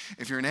the way.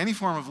 If you're in any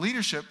form of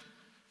leadership,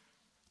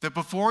 that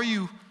before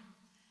you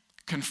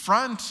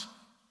confront,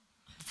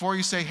 before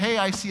you say, hey,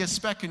 I see a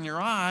speck in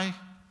your eye,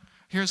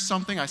 here's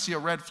something, I see a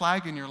red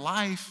flag in your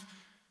life,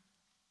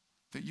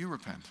 that you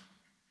repent.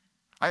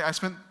 I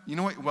spent, you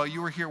know what, while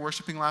you were here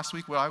worshiping last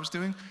week, what I was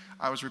doing,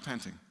 I was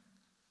repenting.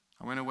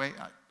 I went away,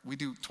 we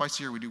do, twice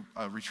a year, we do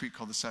a retreat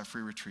called the Set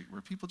Free Retreat,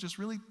 where people just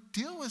really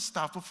deal with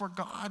stuff before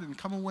God and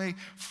come away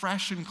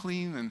fresh and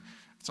clean, and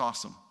it's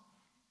awesome.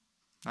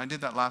 I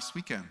did that last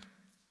weekend.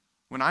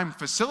 When I'm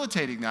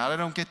facilitating that, I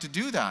don't get to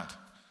do that.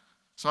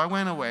 So I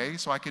went away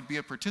so I could be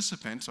a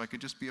participant, so I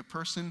could just be a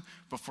person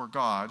before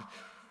God,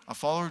 a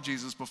follower of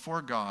Jesus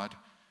before God,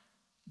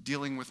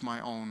 dealing with my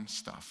own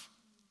stuff.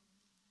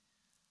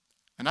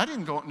 And I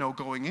didn't know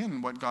going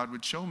in what God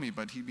would show me,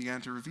 but he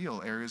began to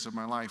reveal areas of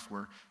my life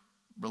where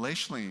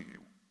relationally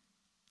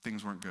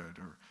things weren't good,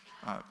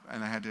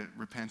 and I had to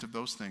repent of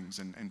those things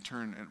and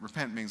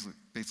repent means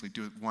basically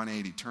do it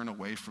 180, turn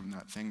away from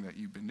that thing that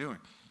you've been doing.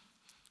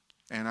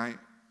 And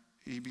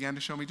he began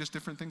to show me just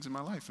different things in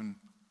my life, and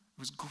it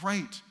was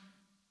great.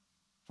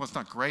 Well, it's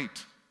not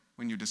great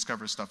when you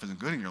discover stuff isn't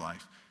good in your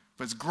life,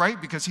 but it's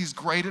great because he's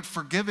great at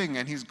forgiving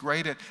and he's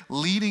great at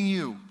leading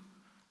you.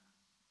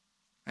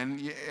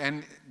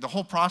 And the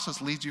whole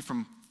process leads you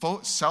from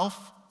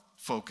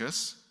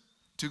self-focus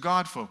to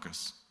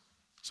God-focus.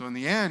 So in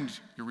the end,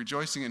 you're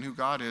rejoicing in who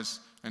God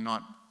is and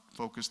not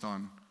focused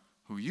on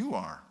who you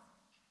are,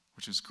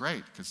 which is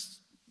great because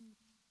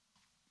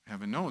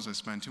heaven knows I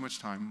spend too much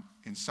time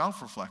in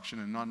self-reflection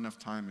and not enough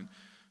time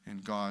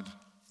in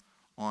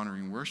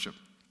God-honoring worship.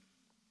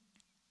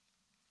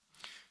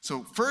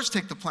 So first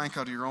take the plank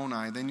out of your own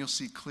eye, then you'll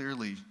see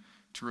clearly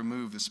to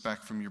remove the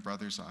speck from your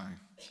brother's eye.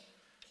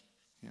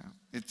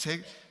 Yeah.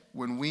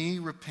 When we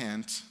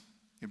repent,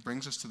 it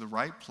brings us to the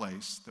right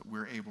place that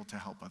we're able to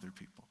help other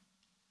people.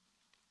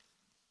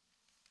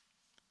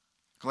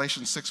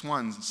 Galatians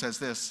 6:1 says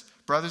this,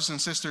 brothers and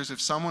sisters, if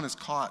someone is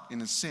caught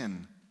in a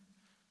sin,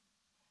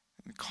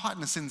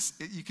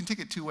 you can take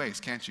it two ways,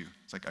 can't you?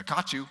 It's like, I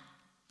caught you,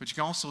 but you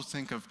can also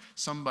think of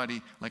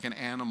somebody like an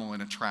animal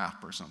in a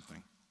trap or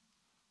something.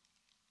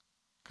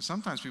 Because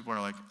sometimes people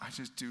are like, I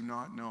just do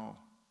not know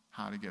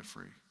how to get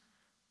free.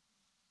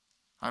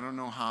 I don't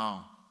know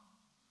how.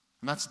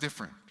 And that's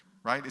different,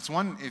 right? It's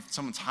one if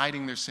someone's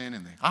hiding their sin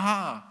and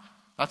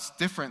that's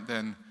different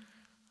than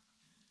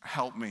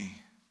help me.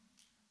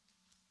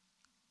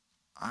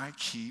 I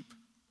keep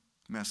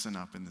messing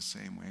up in the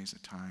same ways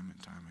time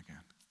and time again.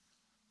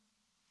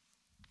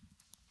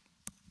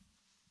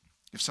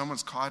 If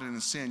someone's caught in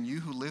a sin, you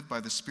who live by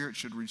the Spirit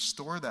should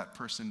restore that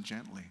person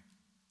gently.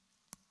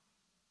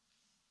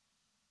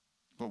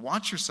 But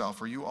watch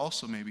yourself, or you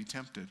also may be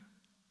tempted.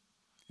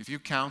 If you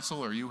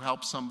counsel or you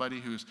help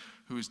somebody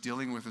who is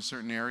dealing with a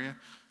certain area,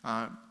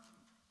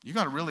 you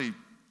got to really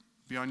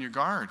be on your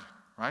guard,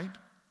 right?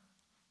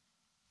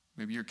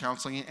 Maybe you're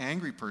counseling an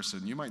angry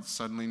person. You might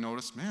suddenly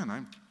notice,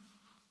 man,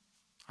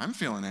 I'm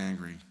feeling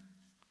angry.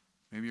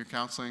 Maybe you're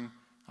counseling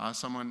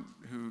someone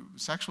who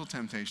sexual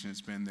temptation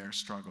has been their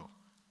struggle.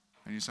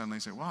 And you suddenly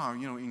say, wow,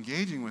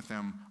 engaging with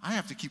them, I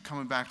have to keep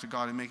coming back to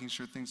God and making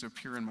sure things are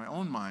pure in my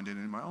own mind and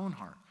in my own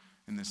heart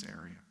in this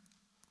area.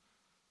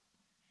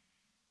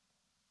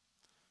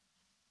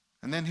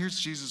 And then here's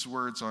Jesus'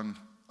 words on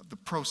the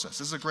process.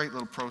 This is a great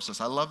little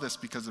process. I love this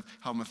because of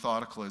how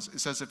methodical it is. It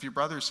says, if your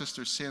brother or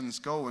sister sins,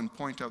 go and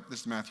point out,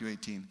 this is Matthew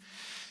 18.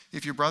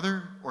 If your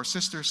brother or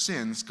sister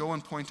sins, go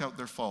and point out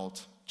their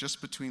fault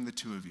just between the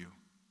two of you.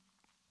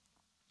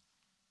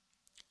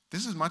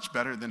 This is much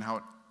better than how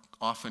it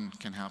often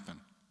can happen,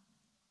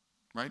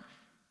 right?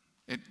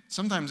 It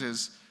sometimes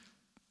is,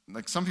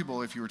 like some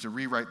people, if you were to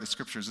rewrite the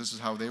scriptures, this is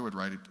how they would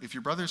write it. If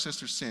your brother or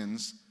sister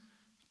sins,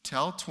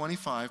 tell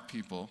 25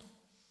 people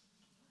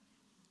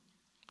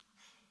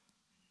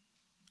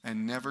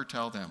and never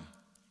tell them.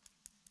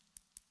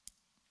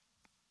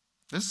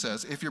 This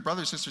says, if your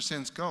brother or sister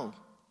sins, go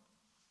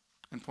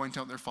and point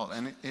out their fault.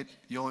 And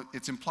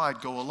it's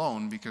implied go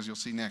alone, because you'll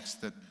see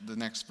next that the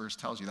next verse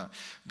tells you that.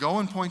 Go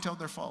and point out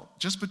their fault,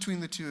 just between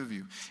the two of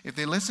you. If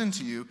they listen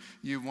to you,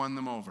 you've won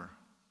them over.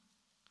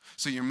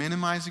 So you're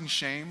minimizing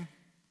shame,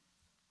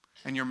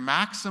 and you're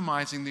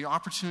maximizing the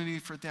opportunity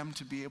for them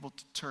to be able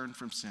to turn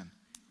from sin.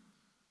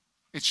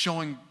 It's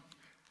showing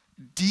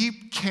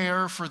deep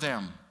care for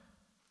them.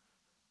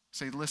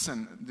 Say,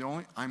 listen,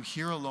 I'm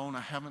here alone.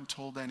 I haven't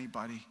told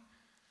anybody.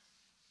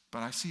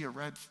 But I see a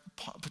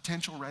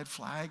potential red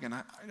flag, and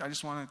I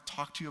just want to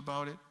talk to you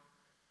about it.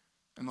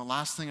 And the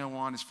last thing I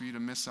want is for you to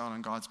miss out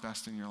on God's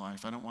best in your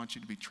life. I don't want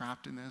you to be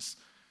trapped in this.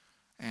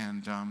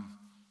 And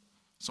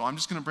so I'm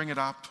just going to bring it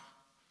up.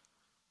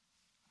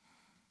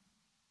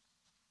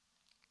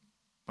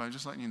 But I'm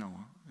just letting you know,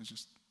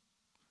 it's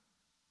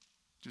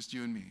just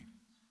you and me.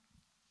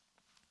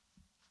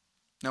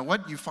 Now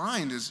what you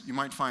find is, you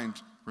might find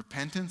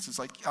repentance. It's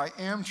like, I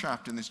am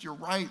trapped in this. You're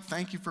right.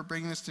 Thank you for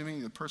bringing this to me.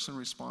 The person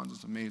responds.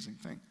 It's an amazing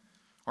thing.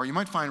 Or you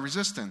might find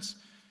resistance.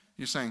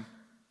 You're saying,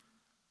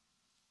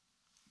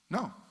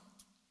 no.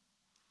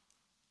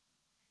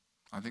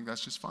 I think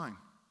that's just fine.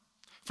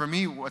 For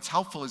me, what's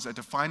helpful is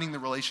defining the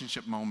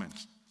relationship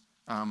moment.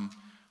 I'll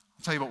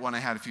tell you about one I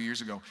had a few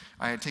years ago.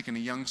 I had taken a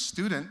young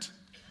student.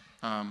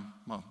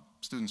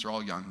 Students are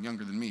all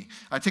younger than me.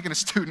 I had taken a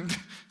student,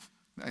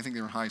 I think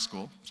they were in high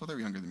school, so they were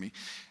younger than me,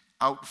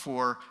 out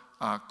for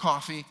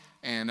coffee.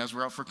 And as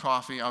we're out for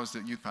coffee, I was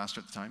the youth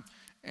pastor at the time,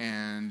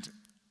 and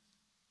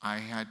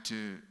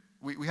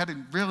we had a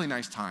really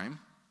nice time.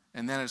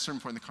 And then at a certain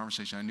point in the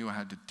conversation, I knew I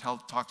had to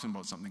talk to them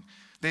about something.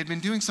 They had been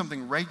doing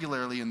something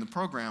regularly in the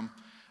program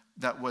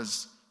that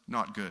was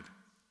not good.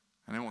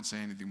 And I won't say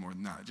anything more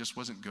than that. It just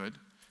wasn't good.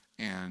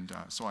 And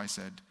so I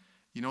said,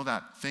 you know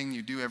that thing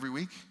you do every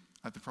week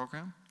at the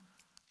program?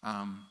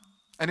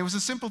 And it was a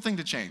simple thing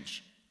to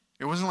change.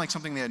 It wasn't like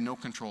something they had no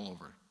control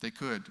over. They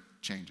could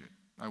change it.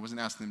 I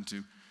wasn't asking them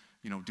to,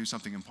 do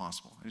something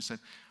impossible. I just said,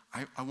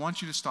 I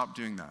want you to stop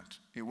doing that.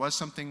 It was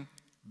something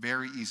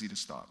very easy to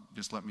stop.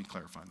 Just let me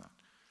clarify that.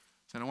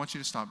 I said, I want you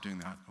to stop doing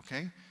that,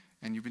 okay?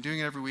 And you've been doing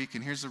it every week,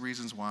 and here's the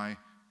reasons why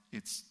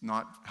it's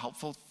not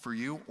helpful for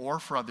you or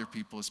for other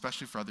people,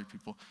 especially for other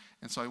people.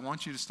 And so I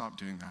want you to stop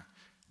doing that,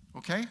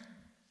 okay?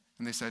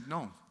 And they said,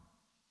 no.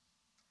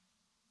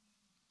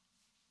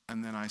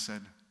 And then I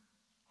said,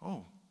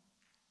 oh,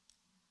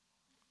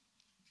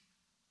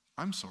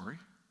 I'm sorry.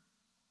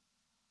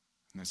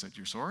 And they said,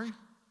 you're sorry?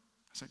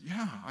 I said,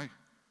 yeah,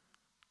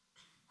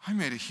 I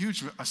made a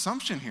huge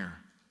assumption here.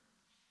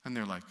 And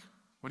they're like,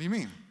 what do you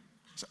mean?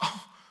 I said,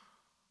 oh,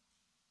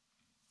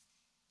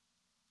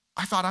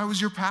 I thought I was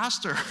your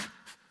pastor.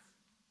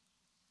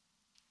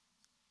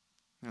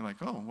 They're like,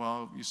 oh,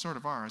 well, you sort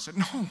of are. I said,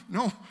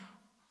 no,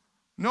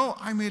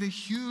 I made a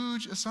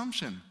huge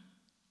assumption.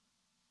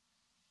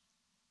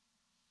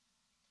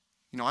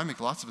 I make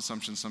lots of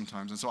assumptions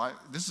sometimes, and so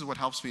this is what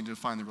helps me to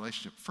define the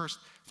relationship. First,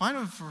 find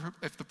out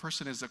if the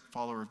person is a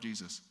follower of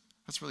Jesus.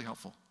 That's really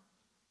helpful.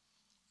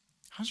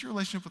 How's your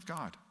relationship with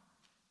God?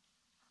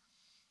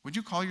 Would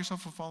you call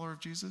yourself a follower of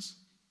Jesus?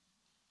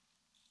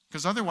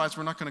 Because otherwise,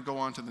 we're not going to go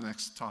on to the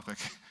next topic.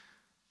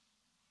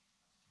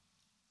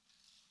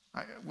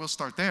 We'll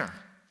start there,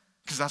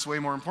 because that's way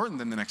more important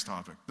than the next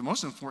topic. The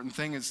most important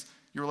thing is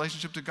your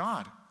relationship to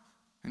God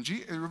and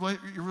your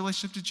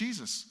relationship to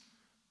Jesus.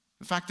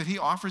 The fact that he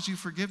offers you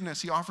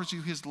forgiveness, he offers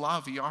you his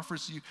love, he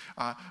offers you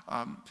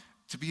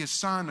to be a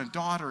son, a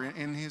daughter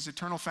in his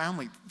eternal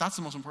family. That's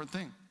the most important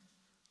thing.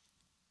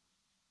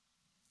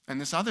 And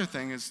this other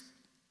thing that's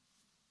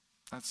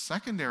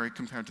secondary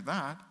compared to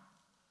that.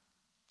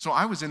 So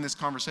I was in this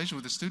conversation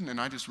with a student, and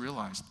I just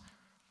realized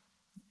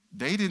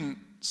they didn't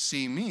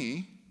see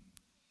me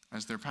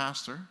as their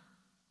pastor.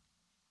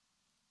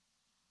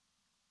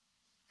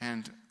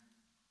 And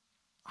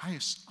I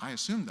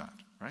assumed that,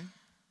 right?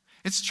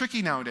 It's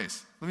tricky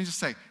nowadays. Let me just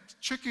say, it's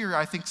trickier,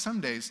 I think,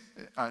 some days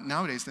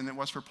nowadays than it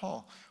was for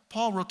Paul.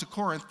 Paul wrote to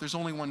Corinth, there's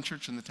only one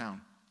church in the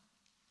town.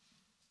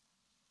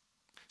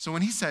 So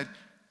when he said,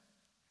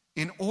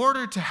 in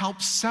order to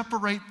help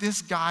separate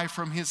this guy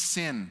from his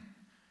sin,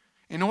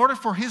 in order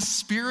for his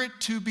spirit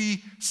to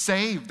be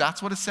saved,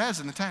 that's what it says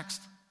in the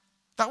text.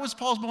 That was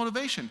Paul's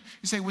motivation.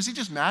 You say, was he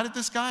just mad at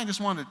this guy and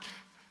just wanted to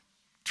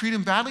treat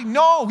him badly?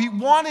 No, he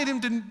wanted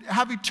him to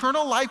have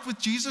eternal life with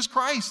Jesus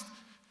Christ.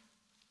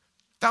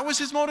 That was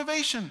his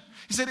motivation.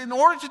 He said, in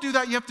order to do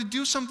that, you have to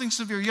do something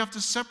severe. You have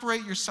to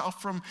separate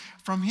yourself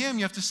from him.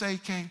 You have to say,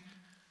 okay,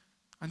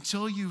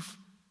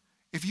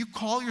 if you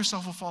call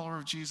yourself a follower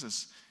of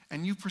Jesus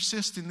and you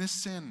persist in this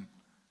sin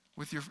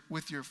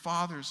with your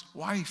father's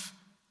wife,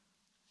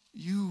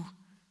 we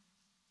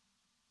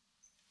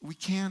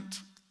can't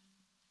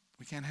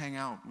hang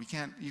out.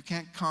 You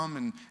can't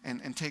come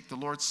and take the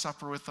Lord's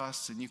Supper with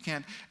us, and you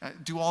can't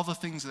do all the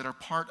things that are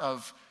part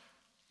of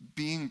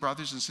being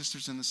brothers and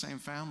sisters in the same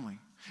family.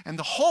 And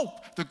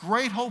the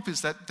great hope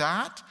is that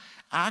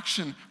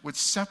action would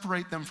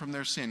separate them from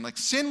their sin. Like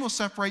sin will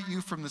separate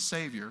you from the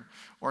Savior,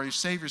 or your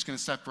Savior is going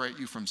to separate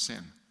you from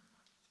sin.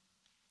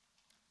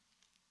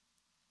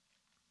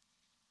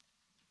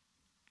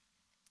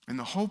 And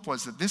the hope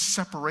was that this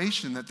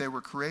separation that they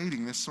were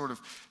creating, this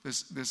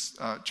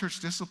church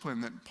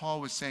discipline that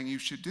Paul was saying you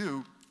should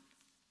do,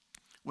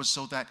 was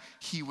so that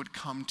he would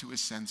come to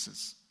his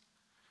senses.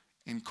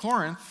 In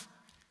Corinth,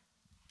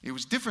 it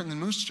was different than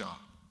Moose Jaw.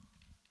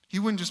 He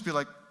wouldn't just be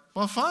like,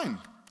 well, fine,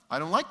 I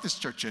don't like this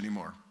church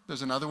anymore.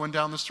 There's another one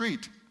down the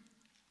street.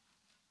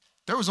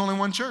 There was only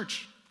one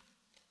church.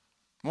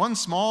 One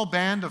small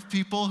band of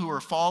people who were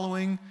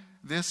following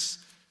this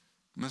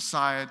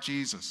Messiah,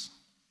 Jesus.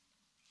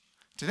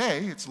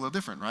 Today, it's a little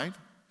different, right?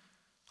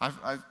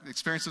 I've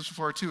experienced this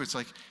before too. It's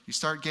like you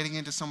start getting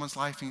into someone's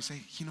life and you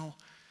say,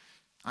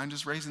 I'm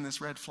just raising this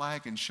red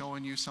flag and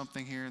showing you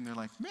something here. And they're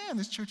like, man,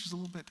 this church is a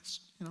little bit,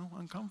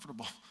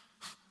 uncomfortable.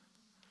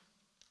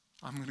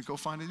 I'm going to go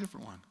find a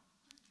different one.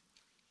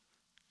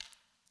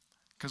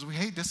 Because we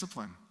hate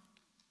discipline.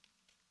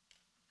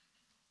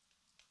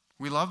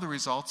 We love the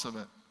results of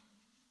it.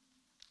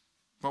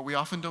 But we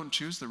often don't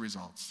choose the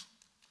results.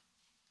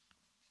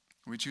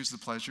 We choose the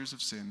pleasures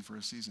of sin for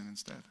a season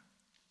instead.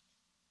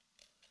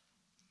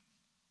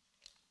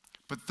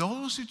 But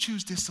those who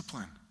choose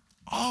discipline,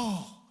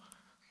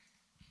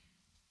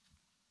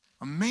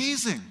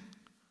 amazing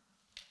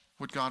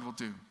what God will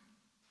do.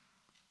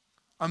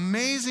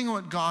 Amazing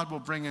what God will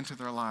bring into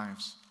their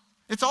lives.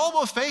 It's all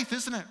about faith,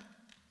 isn't it?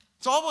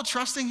 It's all about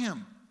trusting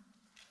him.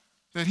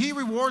 That he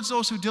rewards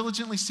those who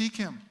diligently seek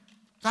him.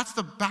 That's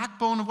the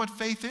backbone of what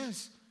faith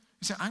is.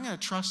 You say, I'm going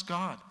to trust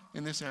God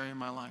in this area of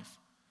my life.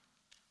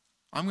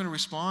 I'm going to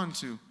respond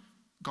to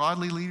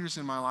godly leaders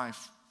in my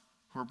life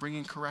who are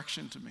bringing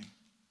correction to me.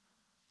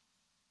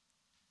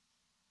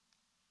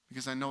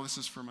 Because I know this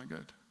is for my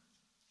good.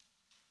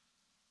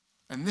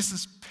 And this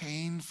is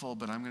painful,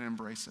 but I'm going to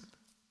embrace it.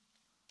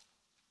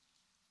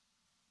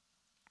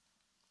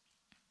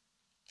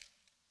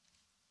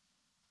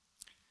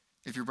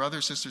 If your brother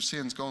or sister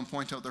sins, go and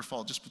point out their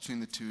fault just between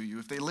the two of you.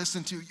 If they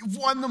listen to you, you've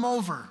won them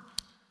over.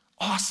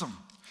 Awesome.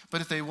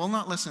 But if they will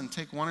not listen,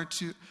 take one or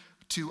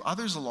two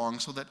others along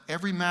so that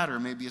every matter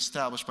may be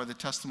established by the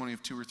testimony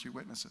of 2 or 3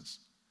 witnesses.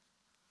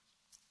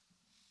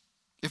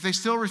 If they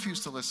still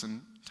refuse to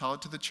listen, tell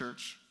it to the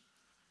church.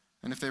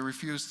 And if they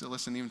refuse to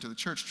listen even to the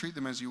church, treat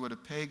them as you would a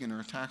pagan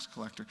or a tax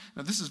collector.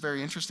 Now this is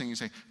very interesting. You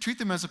say, treat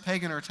them as a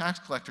pagan or a tax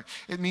collector.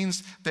 It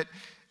means that,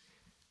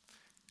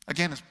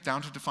 again, it's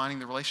down to defining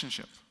the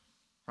relationship,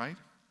 right?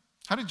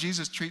 How did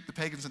Jesus treat the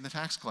pagans and the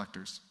tax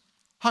collectors?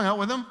 Hung out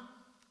with them?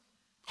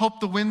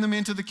 Hoped to win them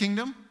into the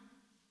kingdom?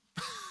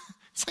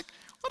 It's like,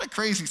 what a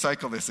crazy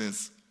cycle this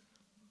is.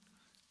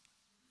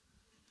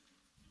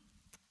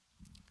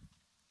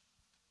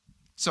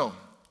 So,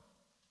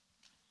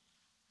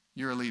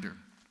 you're a leader.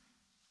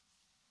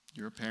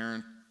 You're a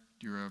parent.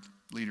 You're a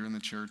leader in the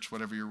church,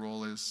 whatever your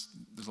role is.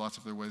 There's lots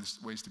of other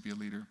ways to be a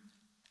leader.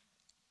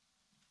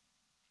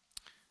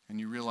 And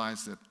you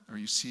realize that, or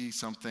you see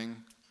something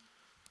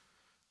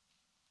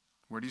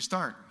Where do you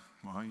start?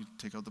 Well, you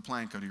take out the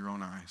plank out of your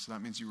own eye. So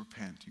that means you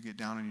repent. You get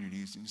down on your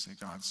knees and you say,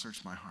 God,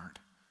 search my heart.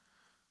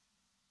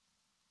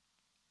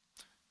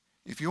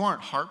 If you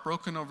aren't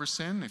heartbroken over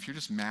sin, if you're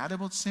just mad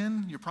about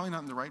sin, you're probably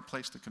not in the right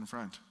place to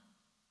confront.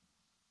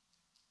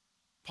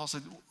 Paul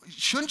said,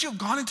 shouldn't you have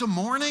gone into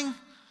mourning?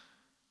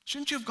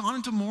 Shouldn't you have gone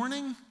into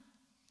mourning?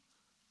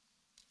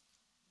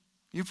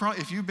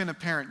 If you've been a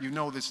parent, you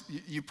know this.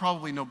 You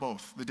probably know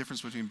both, the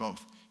difference between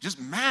both. You're just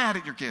mad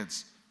at your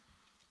kids.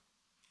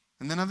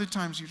 And then other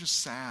times you're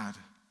just sad.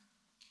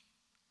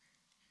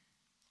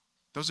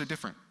 Those are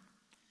different.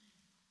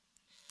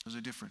 Those are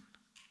different.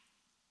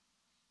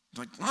 It's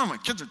like, oh, my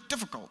kids are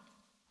difficult.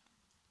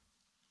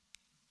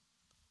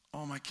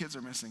 Oh, my kids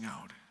are missing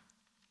out.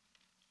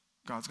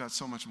 God's got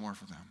so much more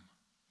for them.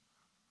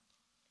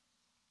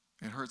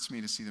 It hurts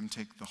me to see them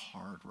take the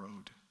hard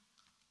road.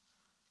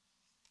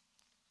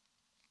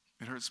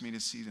 It hurts me to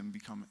see them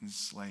become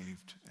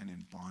enslaved and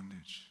in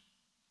bondage.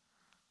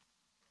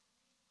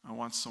 I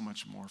want so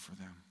much more for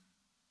them.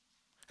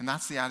 And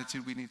that's the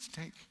attitude we need to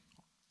take.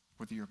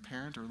 Whether you're a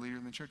parent or a leader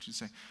in the church, you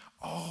say,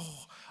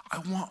 oh, I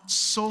want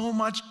so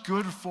much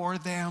good for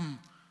them.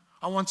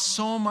 I want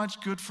so much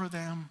good for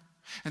them.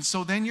 And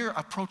so then your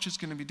approach is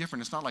going to be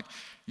different. It's not like,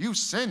 you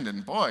sinned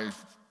and boy,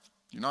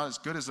 you're not as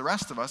good as the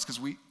rest of us,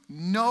 because we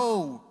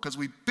know, because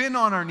we've been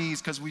on our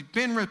knees, because we've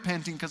been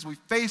repenting, because we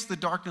face the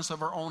darkness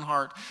of our own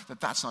heart,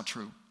 that that's not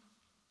true.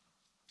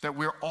 That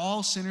we're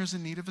all sinners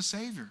in need of a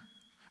Savior.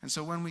 And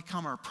so when we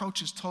come, our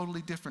approach is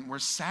totally different. We're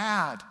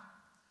sad.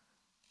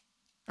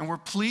 And we're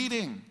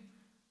pleading.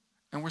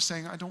 And we're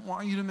saying, I don't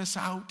want you to miss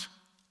out.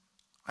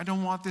 I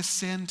don't want this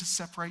sin to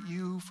separate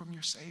you from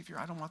your Savior.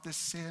 I don't want this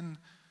sin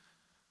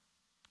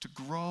to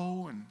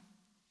grow and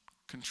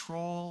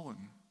control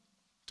and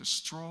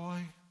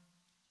destroy.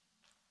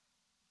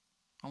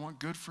 I want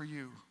good for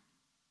you.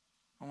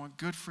 I want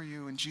good for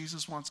you, and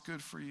Jesus wants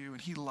good for you,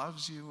 and he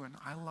loves you, and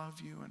I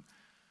love you.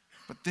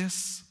 But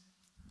this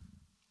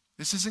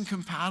isn't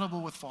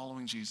compatible with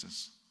following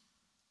Jesus.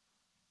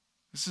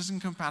 This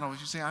isn't compatible. If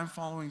you say, I'm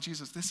following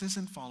Jesus, this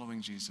isn't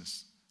following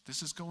Jesus.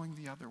 This is going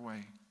the other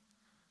way.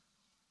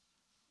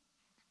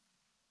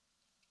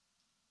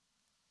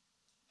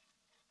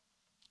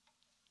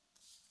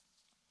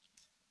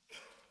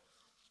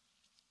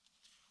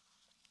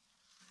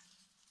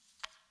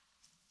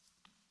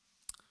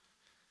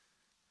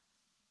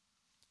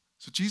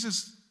 So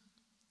Jesus,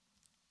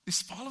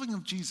 this following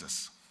of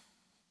Jesus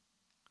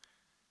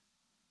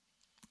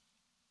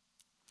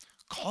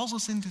calls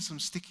us into some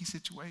sticky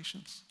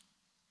situations,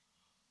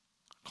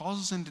 calls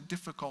us into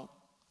difficult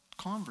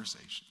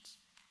conversations.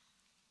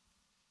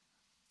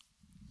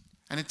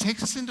 And it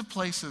takes us into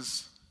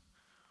places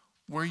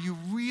where you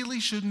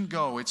really shouldn't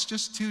go. It's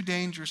just too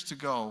dangerous to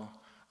go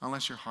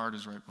unless your heart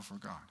is right before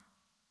God.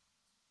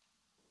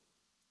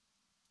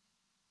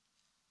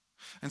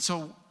 And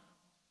so,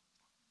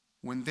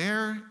 when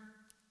there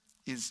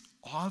is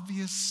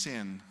obvious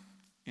sin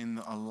in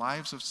the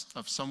lives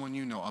of someone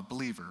you know, a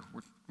believer,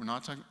 we're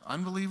not talking,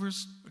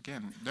 unbelievers,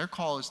 again, their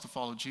call is to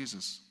follow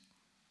Jesus,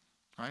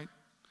 right?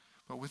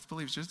 But with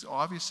believers, there's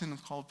obvious sin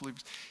of called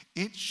believers.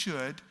 It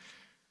should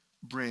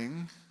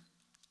bring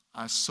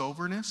a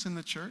soberness in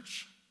the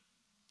church.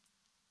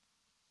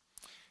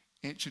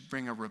 It should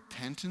bring a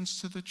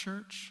repentance to the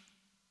church.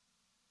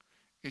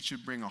 It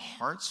should bring a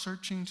heart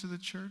searching to the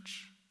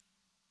church.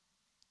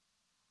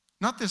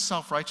 Not this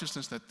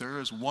self-righteousness that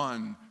there is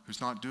one who's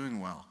not doing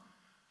well.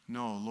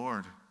 No,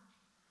 Lord,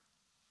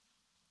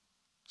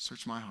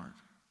 search my heart.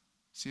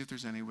 See if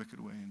there's any wicked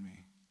way in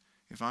me.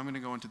 If I'm going to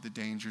go into the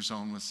danger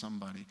zone with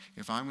somebody,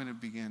 if I'm going to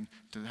begin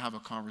to have a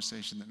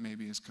conversation that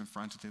maybe is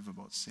confrontative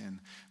about sin,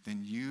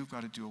 then you've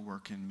got to do a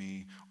work in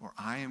me, or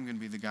I am going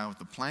to be the guy with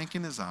the plank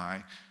in his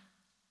eye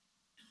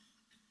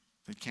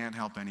that can't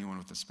help anyone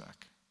with a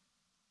speck.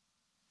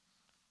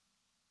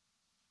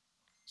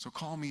 So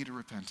call me to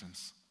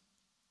repentance.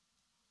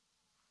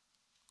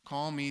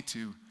 Call me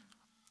to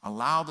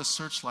allow the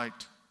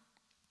searchlight,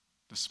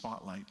 the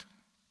spotlight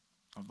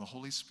of the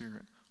Holy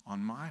Spirit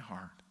on my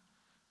heart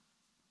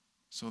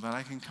so that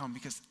I can come,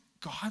 because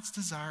God's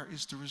desire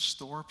is to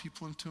restore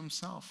people into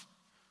himself.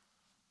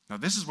 Now,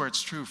 this is where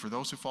it's true for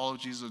those who follow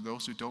Jesus or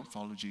those who don't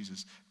follow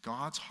Jesus.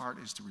 God's heart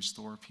is to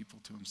restore people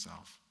to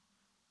himself.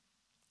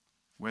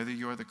 Whether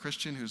you're the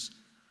Christian who's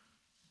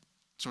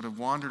sort of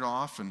wandered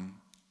off and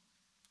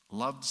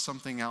loved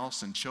something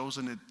else and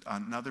chosen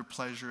another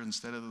pleasure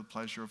instead of the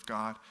pleasure of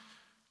God,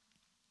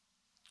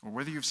 or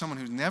whether you're someone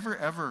who's never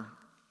ever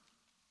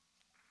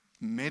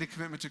made a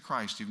commitment to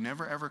Christ, you've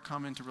never ever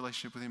come into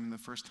relationship with him in the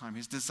first time,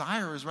 his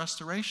desire is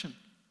restoration.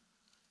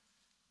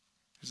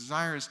 His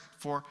desire is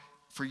for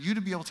you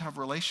to be able to have a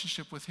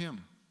relationship with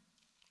him,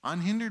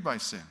 unhindered by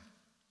sin.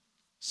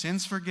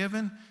 Sins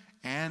forgiven,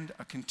 and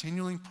a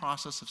continuing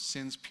process of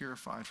sins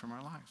purified from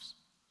our lives.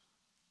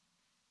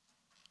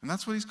 And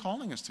that's what he's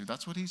calling us to.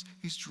 That's what he's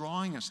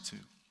drawing us to.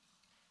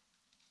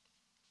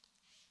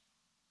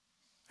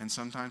 And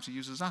sometimes he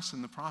uses us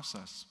in the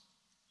process.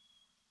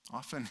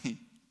 Often he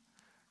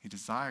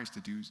desires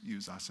to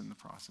use us in the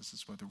process.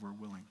 It's whether we're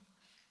willing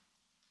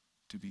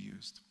to be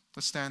used.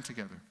 Let's stand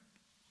together.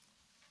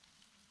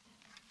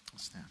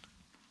 Let's stand.